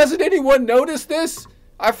 Doesn't anyone notice this?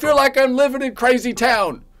 I feel like I'm living in crazy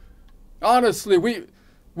town. Honestly, we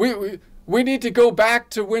need to go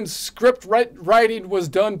back to when script writing was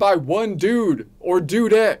done by one dude or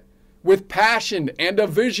dudette with passion and a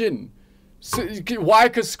vision. So, why?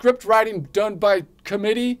 Because script writing done by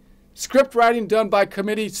committee? Script writing done by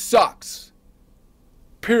committee sucks.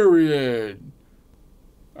 Period.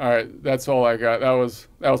 All right, that's all I got. That was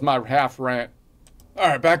my half rant. All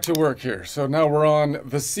right, back to work here. So now we're on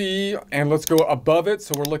the C, and let's go above it.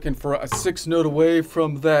 So we're looking for a 6 note away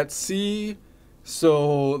from that C.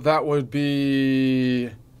 So that would be,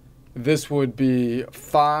 this would be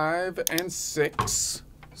 5 and 6.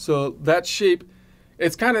 So that shape,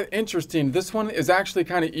 it's kind of interesting. This one is actually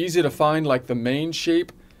kind of easy to find, like the main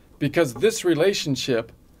shape, because this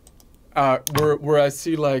relationship, where I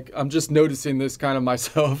see, like, I'm just noticing this kind of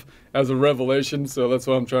myself as a revelation. So that's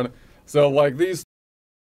what I'm trying to, so like these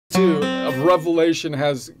two, a revelation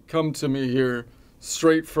has come to me here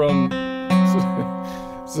straight from,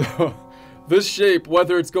 so this shape,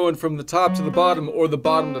 whether it's going from the top to the bottom or the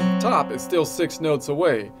bottom to the top, it's still 6 notes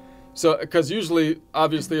away. So, because usually,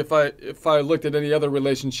 obviously, if I looked at any other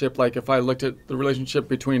relationship, like if I looked at the relationship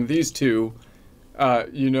between these two,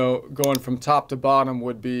 you know, going from top to bottom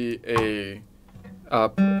would be a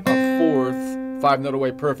fourth, 5 note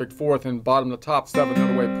away perfect fourth, and bottom to top, 7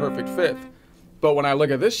 note away perfect fifth. But when I look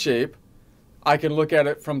at this shape, I can look at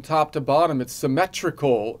it from top to bottom. It's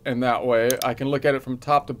symmetrical in that way. I can look at it from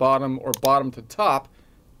top to bottom or bottom to top,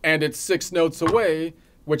 and it's 6 notes away,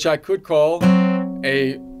 which I could call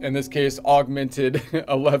a, in this case, augmented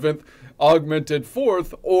 11th, augmented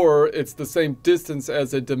fourth, or it's the same distance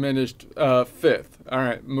as a diminished fifth. All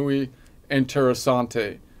right, muy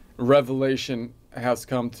interesante. Revelation has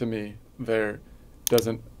come to me there.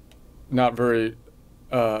 Not very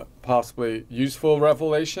possibly useful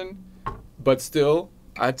revelation, but still,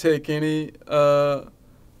 I take any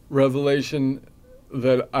revelation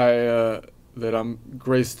that I'm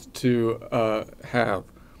graced to have.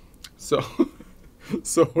 So,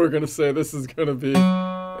 so we're gonna say this is gonna be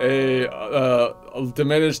a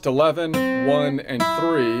diminished 11, 1, and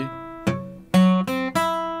 3.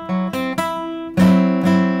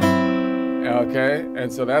 Okay,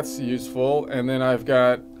 and so that's useful. And then I've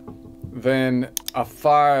got then a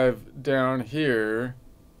 5 down here.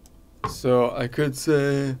 So I could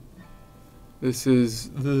say this is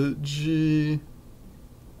the G.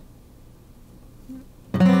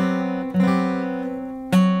 And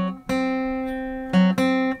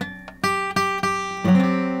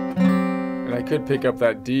I could pick up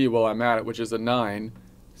that D while I'm at it, which is a 9.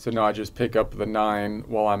 So now I just pick up the 9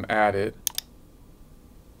 while I'm at it.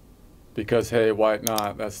 Because hey, why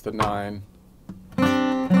not? That's the 9.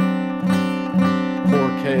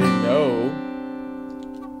 4K, no.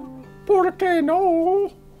 4K,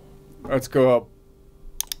 no. Let's go up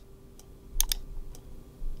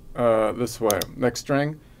this way. Next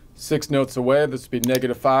string, 6 notes away. This would be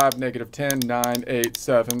 -5, -10, 9, 8,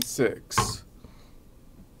 7, 6.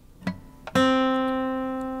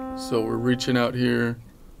 So we're reaching out here.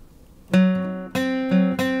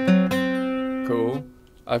 Cool.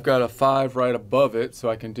 I've got a 5 right above it, so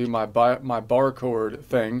I can do my bar chord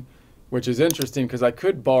thing, which is interesting because I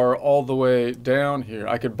could bar all the way down here.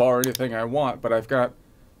 I could bar anything I want, but I've got,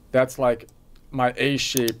 that's like my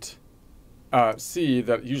A-shaped C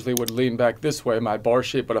that usually would lean back this way, my bar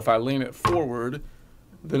shape, but if I lean it forward,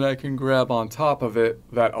 then I can grab on top of it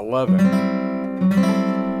that 11.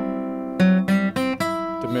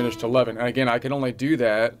 Diminished 11. And again, I can only do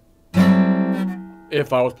that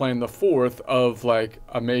if I was playing the 4th of like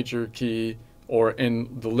a major key or in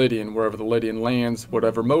the Lydian, wherever the Lydian lands,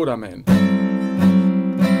 whatever mode I'm in.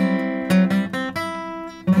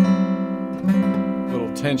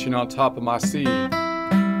 Little tension on top of my C. A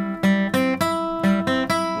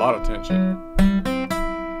lot of tension.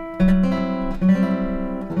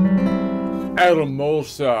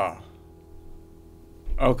 Hermosa.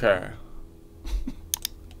 Okay.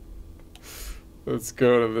 Let's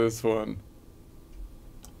go to this one.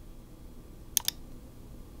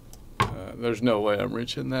 There's no way I'm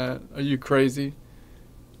reaching that. Are you crazy?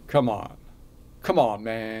 Come on. Come on,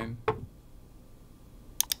 man.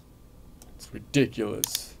 It's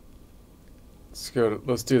ridiculous.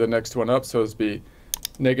 Let's do the next one up. So it's be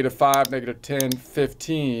 -5, -10,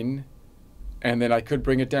 15. And then I could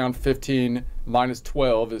bring it down 15 minus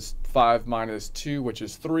 12 is 5 minus 2, which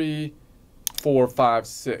is 3, 4, 5,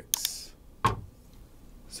 6.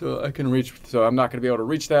 So I can reach, so I'm not going to be able to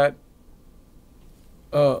reach that.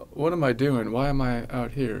 What am I doing? Why am I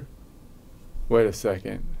out here? Wait a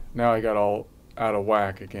second. Now I got all out of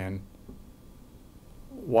whack again.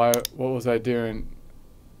 Why? What was I doing?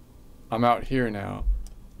 I'm out here now.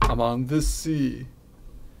 I'm on this C.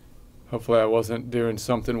 Hopefully I wasn't doing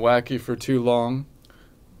something wacky for too long.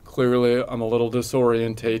 Clearly I'm a little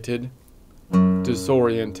disorientated.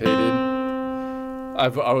 I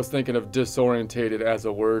was thinking of disorientated as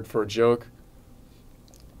a word for a joke.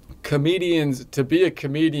 Comedians, to be a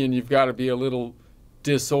comedian, you've got to be a little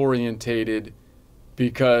disorientated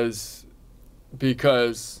because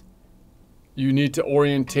you need to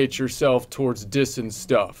orientate yourself towards dissing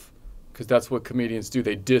stuff, because that's what comedians do.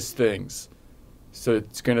 They diss things. So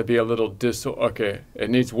it's going to be a little okay, it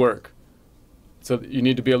needs work. So you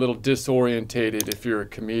need to be a little disorientated if you're a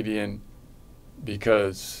comedian,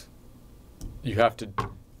 because you have to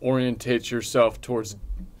orientate yourself towards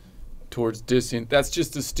dissing. That's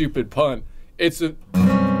just a stupid pun. It's a...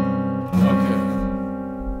 Okay.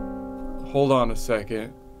 Hold on a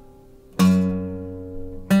second.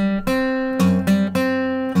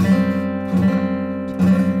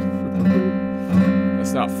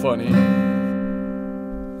 That's not funny.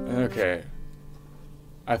 Okay.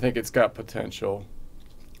 I think it's got potential.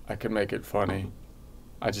 I can make it funny.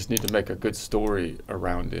 I just need to make a good story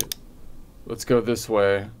around it. Let's go this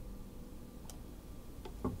way.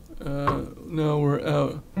 No, we're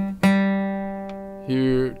out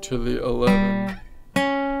here to the 11.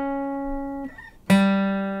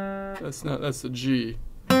 That's a G.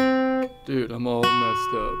 Dude, I'm all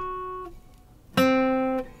messed up.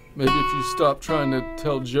 Maybe if you stop trying to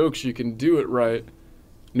tell jokes, you can do it right.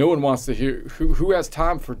 No one wants to hear. Who has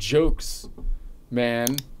time for jokes,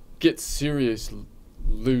 man? Get serious,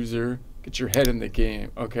 loser. Get your head in the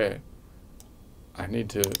game. Okay. I need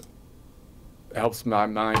to... helps my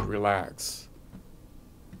mind relax.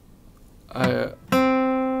 So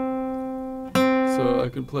I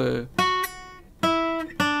can play.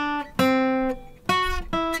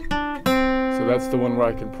 So that's the one where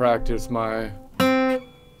I can practice my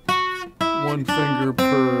one finger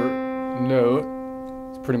per note.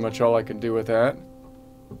 It's pretty much all I can do with that.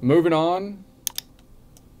 Moving on.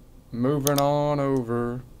 Moving on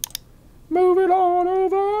over. Moving on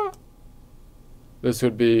over. This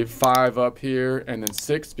would be 5 up here and then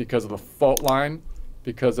 6 because of the fault line,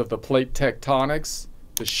 because of the plate tectonics,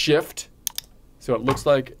 the shift. So it looks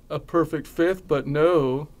like a perfect 5th, but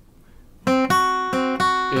no.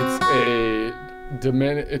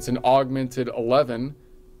 It's an augmented 11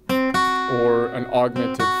 or an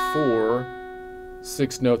augmented 4,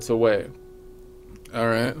 6 notes away. All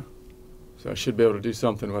right. So I should be able to do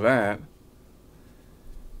something with that.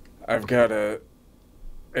 I've got a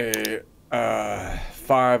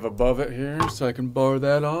 5 above it here, so I can bar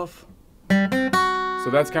that off. So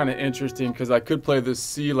that's kind of interesting because I could play this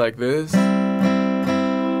C like this.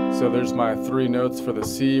 So there's my 3 notes for the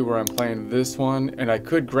C where I'm playing this one, and I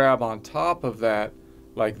could grab on top of that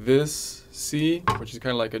like this C, which is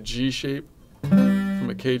kind of like a G shape from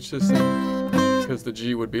a cage system, because the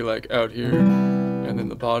G would be like out here, and then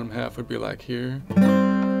the bottom half would be like here.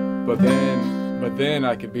 But then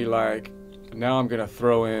I could be like, now I'm gonna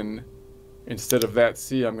throw in, instead of that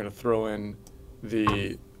C, I'm gonna throw in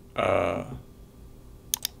the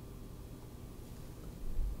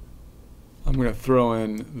I'm gonna throw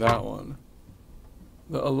in that one,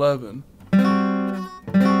 the 11.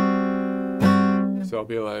 So I'll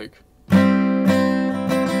be like,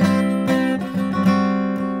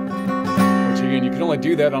 which again, you can only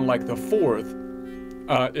do that on like the 4th,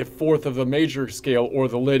 if 4th of the major scale or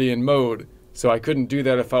the Lydian mode. So I couldn't do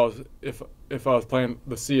that if I was playing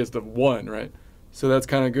the C as the 1, right? So that's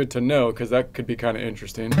kind of good to know, because that could be kind of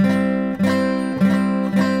interesting.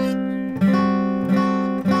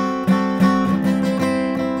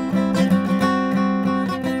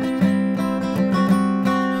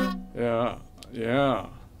 Yeah,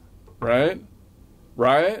 right?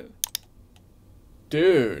 Right?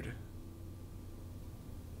 Dude.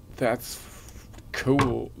 That's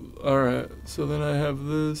cool. Alright, so then I have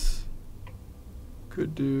this.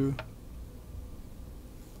 Could do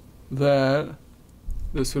that.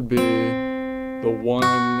 This would be the 1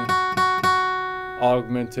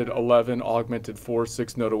 augmented 11, augmented 4,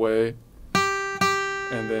 6 note away,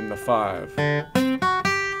 and then the 5.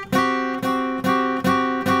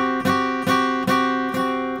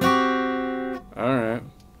 Alright.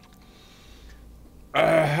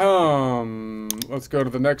 Let's go to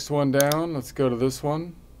the next one down. Let's go to this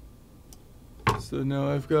one. So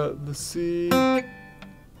now I've got the C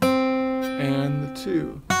and the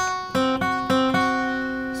 2.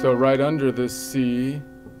 So right under this C,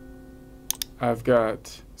 I've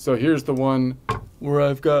got, so here's the one where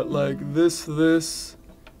I've got like this,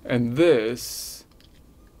 and this,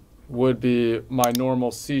 would be my normal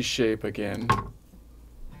C shape again.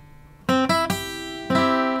 And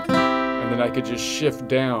then I could just shift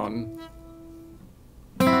down.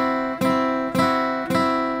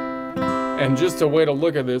 And just a way to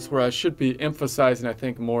look at this, where I should be emphasizing, I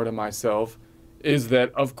think, more to myself, is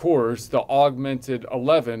that, of course, the augmented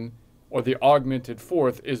 11 or the augmented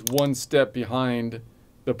fourth is one step behind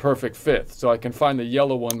the perfect fifth. So I can find the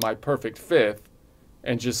yellow one, my perfect fifth,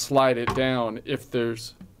 and just slide it down if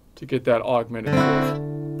there's, to get that augmented fourth.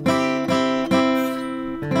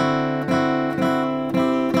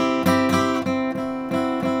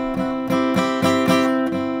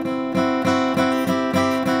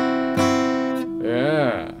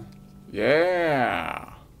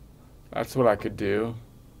 Yeah, that's what I could do.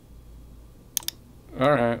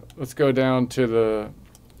 All right, let's go down to the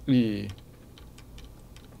E.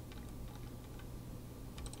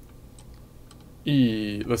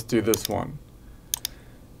 Let's do this one.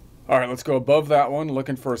 All right, let's go above that one,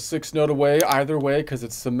 looking for a 6 note away, either way, because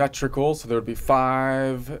it's symmetrical. So there would be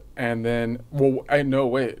 5, and then, well, no,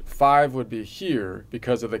 wait, 5 would be here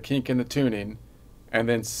because of the kink in the tuning, and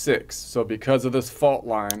then 6. So because of this fault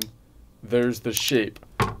line, there's the shape.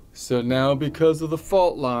 So now because of the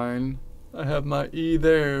fault line, I have my E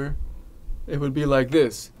there. It would be like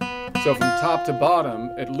this. So from top to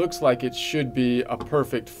bottom, it looks like it should be a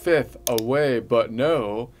perfect fifth away, but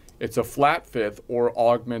no, it's a flat fifth or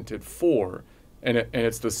augmented 4. And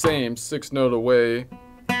it's the same 6 note away,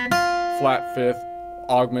 flat fifth,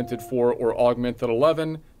 augmented 4 or augmented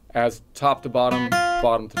 11 as top to bottom,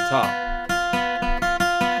 bottom to top.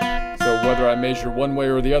 So whether I measure one way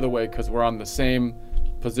or the other way, because we're on the same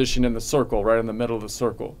position in the circle, right in the middle of the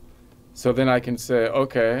circle. So then I can say,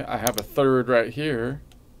 okay, I have a third right here.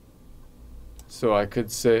 So I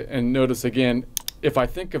could say, and notice again, if I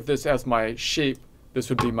think of this as my shape, this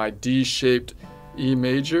would be my D-shaped E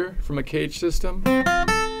major from a cage system.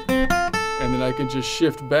 And then I can just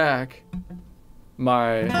shift back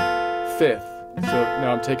my fifth. So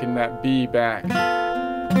now I'm taking that B back.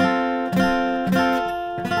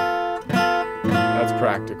 That's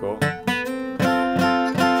practical.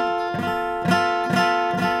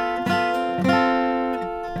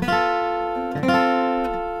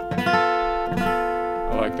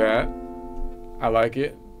 I like that. I like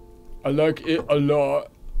it. I like it a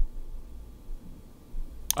lot.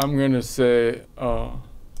 I'm gonna say,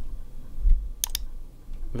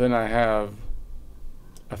 then I have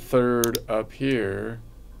a third up here.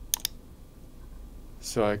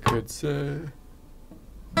 So I could say,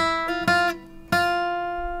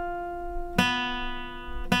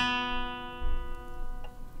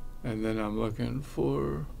 and then I'm looking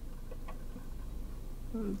for,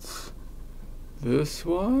 it's this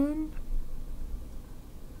one?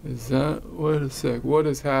 Is that, wait a sec, what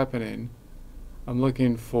is happening? I'm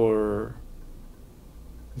looking for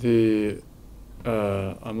the,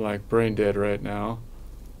 I'm like brain dead right now.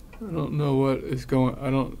 I don't know what is going, I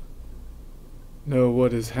don't know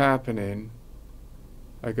what is happening.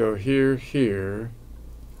 I go here, here,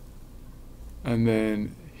 and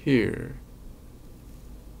then here.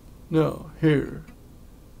 No, here.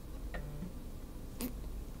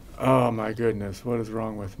 Oh my goodness, what is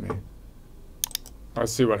wrong with me? I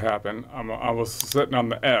see what happened. I was sitting on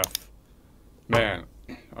the F. Man,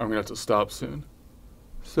 I'm gonna have to stop soon.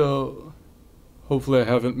 So, hopefully I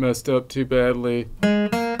haven't messed up too badly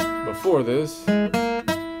before this.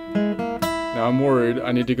 Now I'm worried.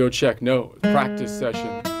 I need to go check. No, practice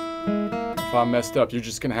session. If I messed up, you're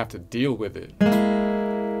just gonna have to deal with it.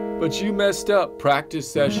 But you messed up. Practice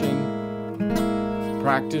session.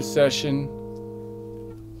 Practice session.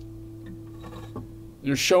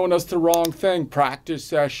 You're showing us the wrong thing. Practice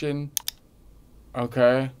session.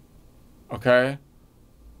 Okay. Okay.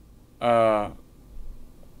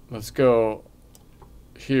 Let's go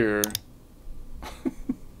here.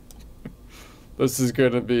 This is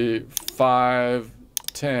going to be 5,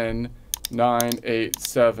 10, 9, 8,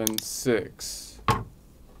 7, 6.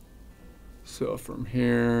 So from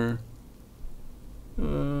here,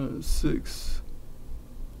 6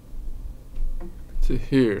 to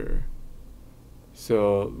here.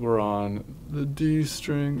 So we're on the D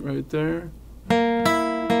string right there.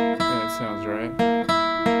 Yeah, that sounds right.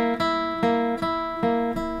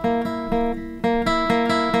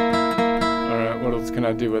 All right, what else can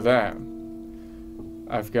I do with that?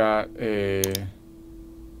 I've got a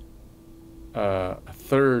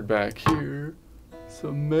third back here,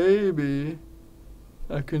 so maybe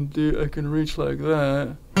I can reach like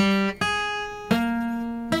that.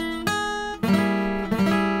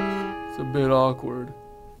 A bit awkward.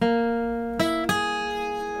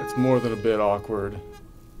 That's more than a bit awkward.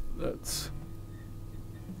 That's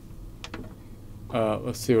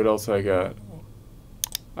Let's see what else I got.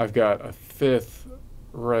 I've got a fifth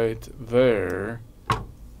right there.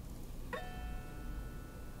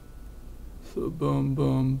 So boom,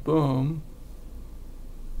 boom, boom.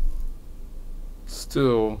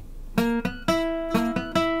 Still a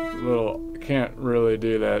little, can't really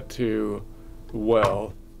do that too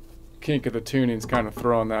well. Kink of the tuning's kind of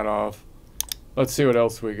throwing that off. Let's see what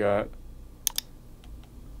else we got.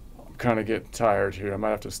 I'm kind of getting tired here. I might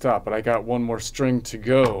have to stop, but I got one more string to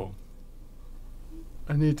go.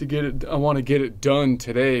 I need to get it, I want to get it done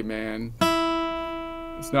today, man.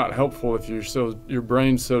 It's not helpful if your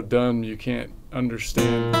brain's so dumb you can't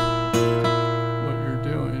understand what you're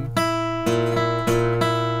doing.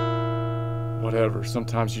 Whatever,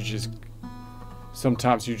 sometimes you just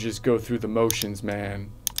go through the motions,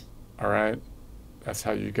 man. All right? That's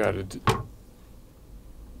how you got to do.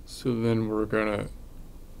 So then we're gonna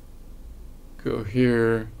go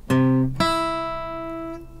here.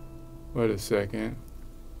 Wait a second.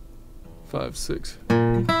 5, 6.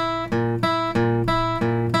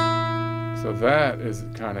 So that is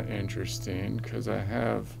kind of interesting because I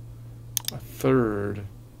have a third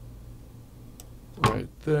right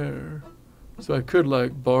there. So I could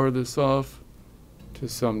like bar this off to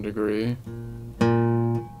some degree.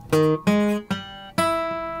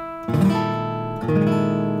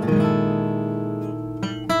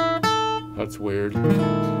 That's weird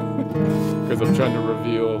because I'm trying to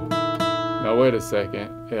reveal. Now wait a second.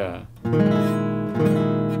 Yeah.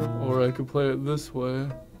 Or I could play it this way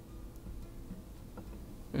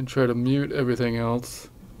and try to mute everything else,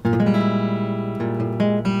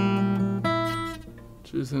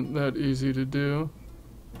 which isn't that easy to do.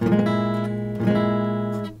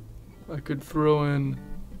 I could throw in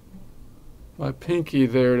my pinky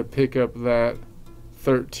there to pick up that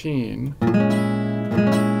 13.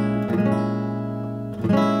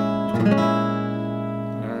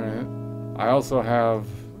 Alright. I also have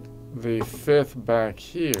the 5th back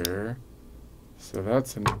here. So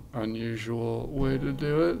that's an unusual way to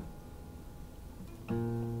do it.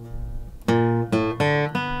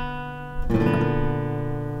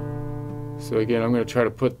 So again, I'm going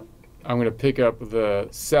to pick up the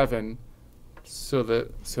 7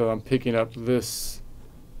 so I'm picking up this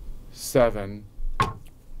 7.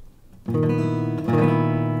 And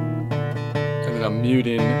then I'm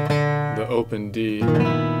muting the open D. It's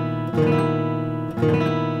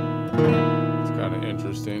kind of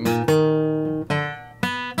interesting.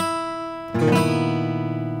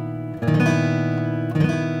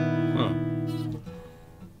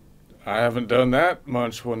 I haven't done that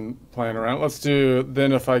much when playing around. Let's do,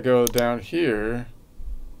 then if I go down here,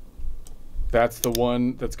 that's the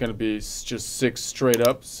one that's going to be just 6 straight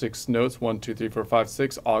up, 6 notes, 1, 2, 3, 4, 5,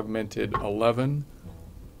 6, augmented 11.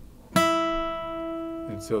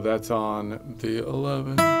 And so that's on the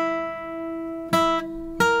 11.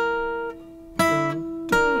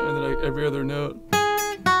 And then every other note.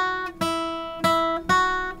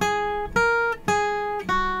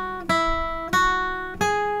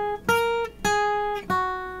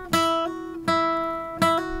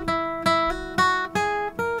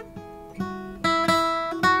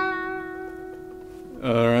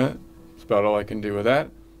 Alright, that's about all I can do with that.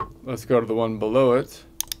 Let's go to the one below it.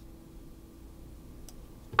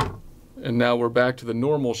 And now we're back to the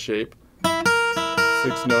normal shape.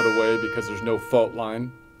 6 note away because there's no fault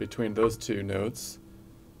line between those 2 notes.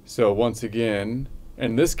 So once again,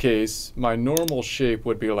 in this case, my normal shape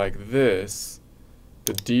would be like this.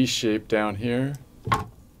 The D shape down here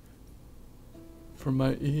for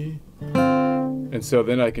my E. And so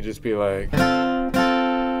then I could just be like,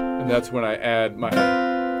 and that's when I add my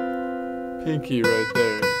pinky right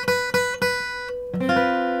there.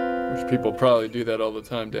 Which people probably do that all the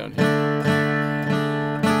time down here.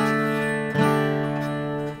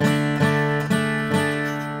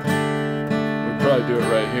 We probably do it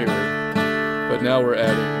right here. But now we're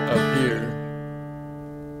adding up here.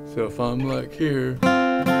 So if I'm like here,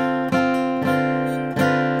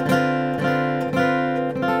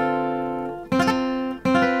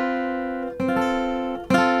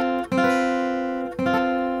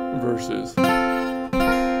 versus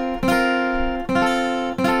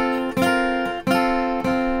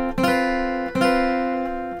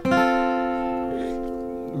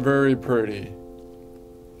very pretty.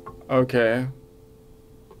 Okay.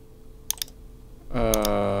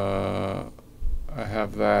 I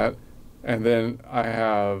have that, and then I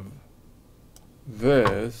have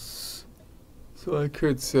this, so I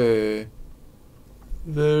could say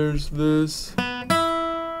there's this,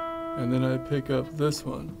 and then I pick up this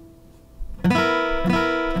one, which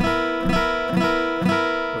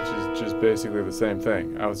is just basically the same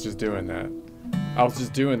thing. I was just doing that. I was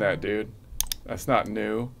just doing that, dude. That's not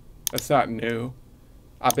new. That's not new.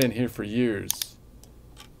 I've been here for years.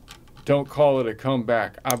 Don't call it a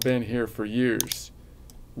comeback. I've been here for years.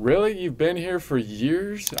 Really? You've been here for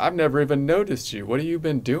years? I've never even noticed you. What have you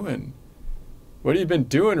been doing? What have you been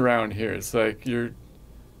doing around here? It's like no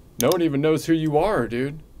one even knows who you are,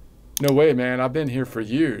 dude. No way, man. I've been here for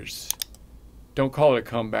years. Don't call it a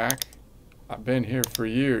comeback. I've been here for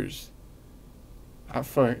years. I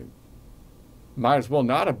might as well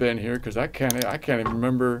not have been here because I can't even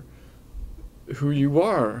remember who you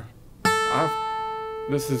are.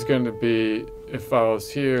 This is going to be, if I was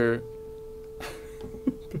here.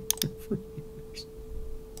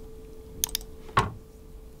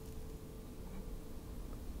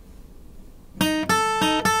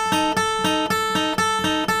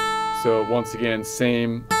 So once again,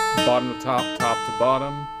 same bottom to top, top to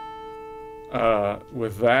bottom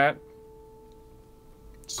with that.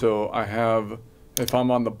 So I have, if I'm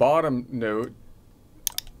on the bottom note,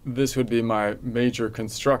 this would be my major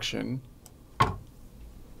construction.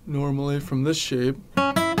 Normally from this shape.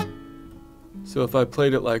 So if I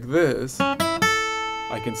played it like this,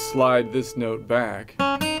 I can slide this note back.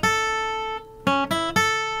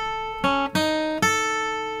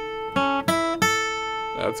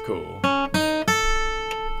 That's cool.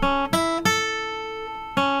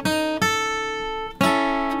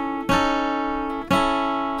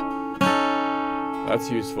 That's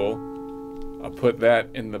useful. I'll put that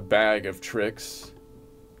in the bag of tricks.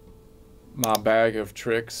 My bag of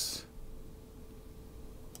tricks.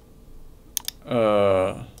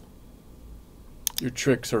 Your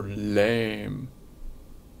tricks are lame.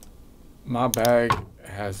 My bag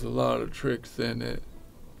has a lot of tricks in it.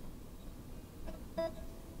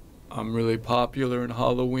 I'm really popular in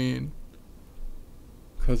Halloween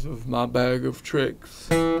because of my bag of tricks.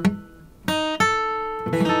 I've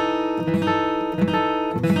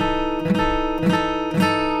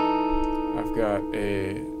got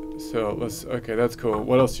okay, that's cool.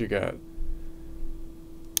 What else you got?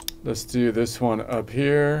 Let's do this one up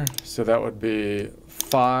here. So that would be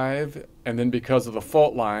 5, and then because of the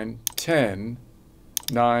fault line, 10,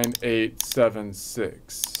 9, 8, 7,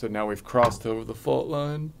 6. So now we've crossed over the fault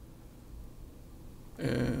line.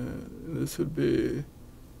 And this would be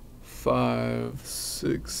 5,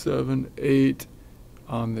 6, 7, 8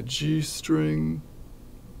 on the G string.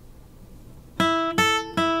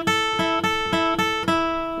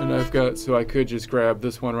 And I've got, so I could just grab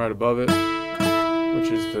this one right above it, which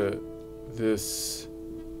is this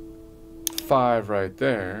 5 right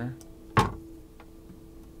there.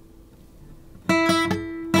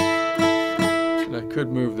 And I could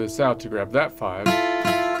move this out to grab that 5, which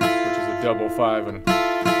is a double 5 and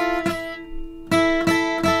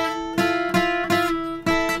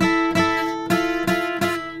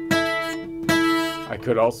I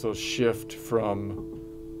could also shift from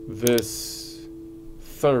this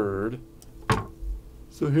 3rd.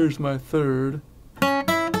 So here's my 3rd.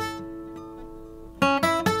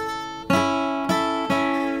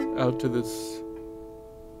 Out to this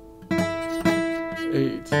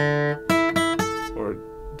 8 or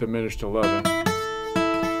diminished 11.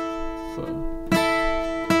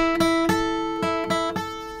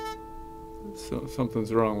 So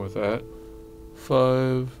something's wrong with that.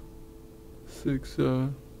 5, 6,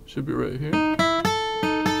 should be right here.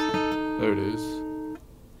 There it is.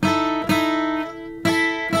 I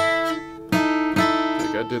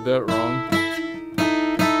think I did that wrong.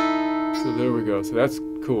 So there we go. So that's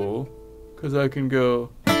cool, because I can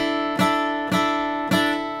go.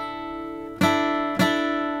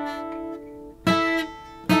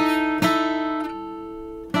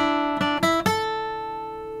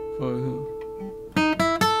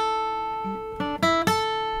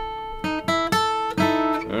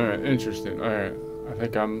 Alright, interesting. Alright. I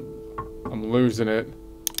think I'm losing it.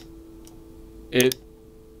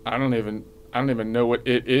 I don't even know what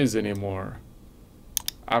it is anymore.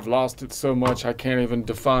 I've lost it so much I can't even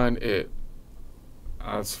define it.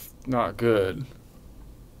 That's not good.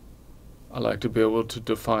 I like to be able to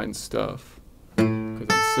define stuff, because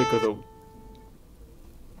I'm sick of the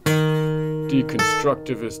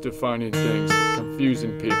deconstructivist defining things,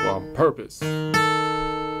 confusing people on purpose.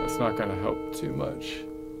 That's not going to help too much.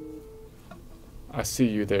 I see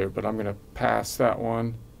you there, but I'm going to pass that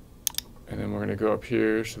one, and then we're going to go up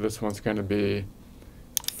here. So this one's going to be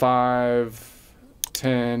 5,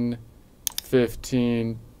 10,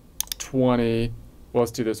 15, 20. Well,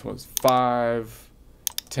 let's do this one. 5,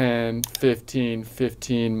 10, 15,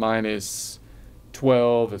 15 minus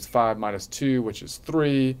 12 is 5 minus 2, which is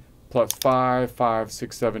 3, plus 5, 5,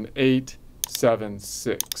 6, 7, 8, 7,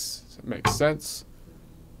 6. Does that make sense?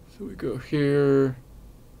 So we go here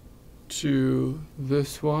to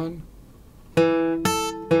this one. So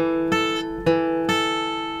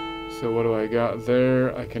what do I got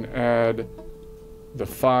there? I can add the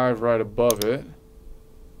 5 right above it.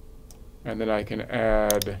 And then I can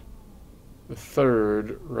add the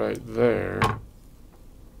 3rd right there.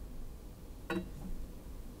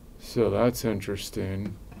 So that's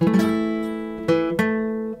interesting.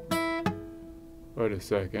 Wait a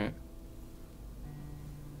second.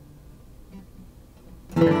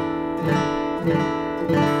 I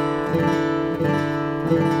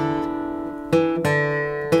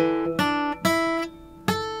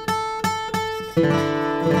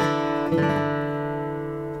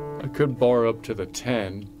could bar up to the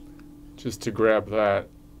 10 just to grab that,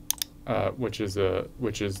 which is the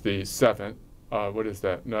 7th. What is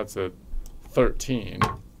that? No, that's a 13.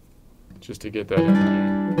 Just to get that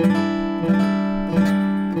in there.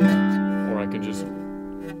 Or I can just.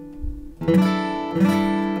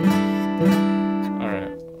 All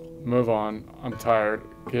right, move on. I'm tired.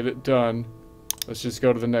 Get it done. Let's just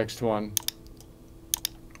go to the next one.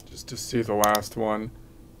 Just to see the last one.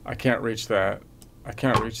 I can't reach that. I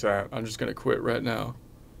can't reach that. I'm just gonna quit right now.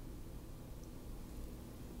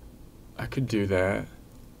 I could do that.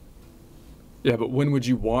 Yeah, but when would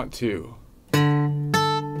you want to?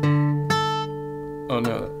 Oh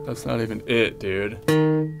no, that's not even it, dude.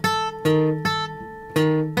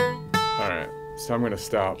 Alright, so I'm gonna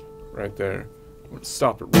stop right there. I'm gonna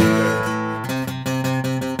stop it right there.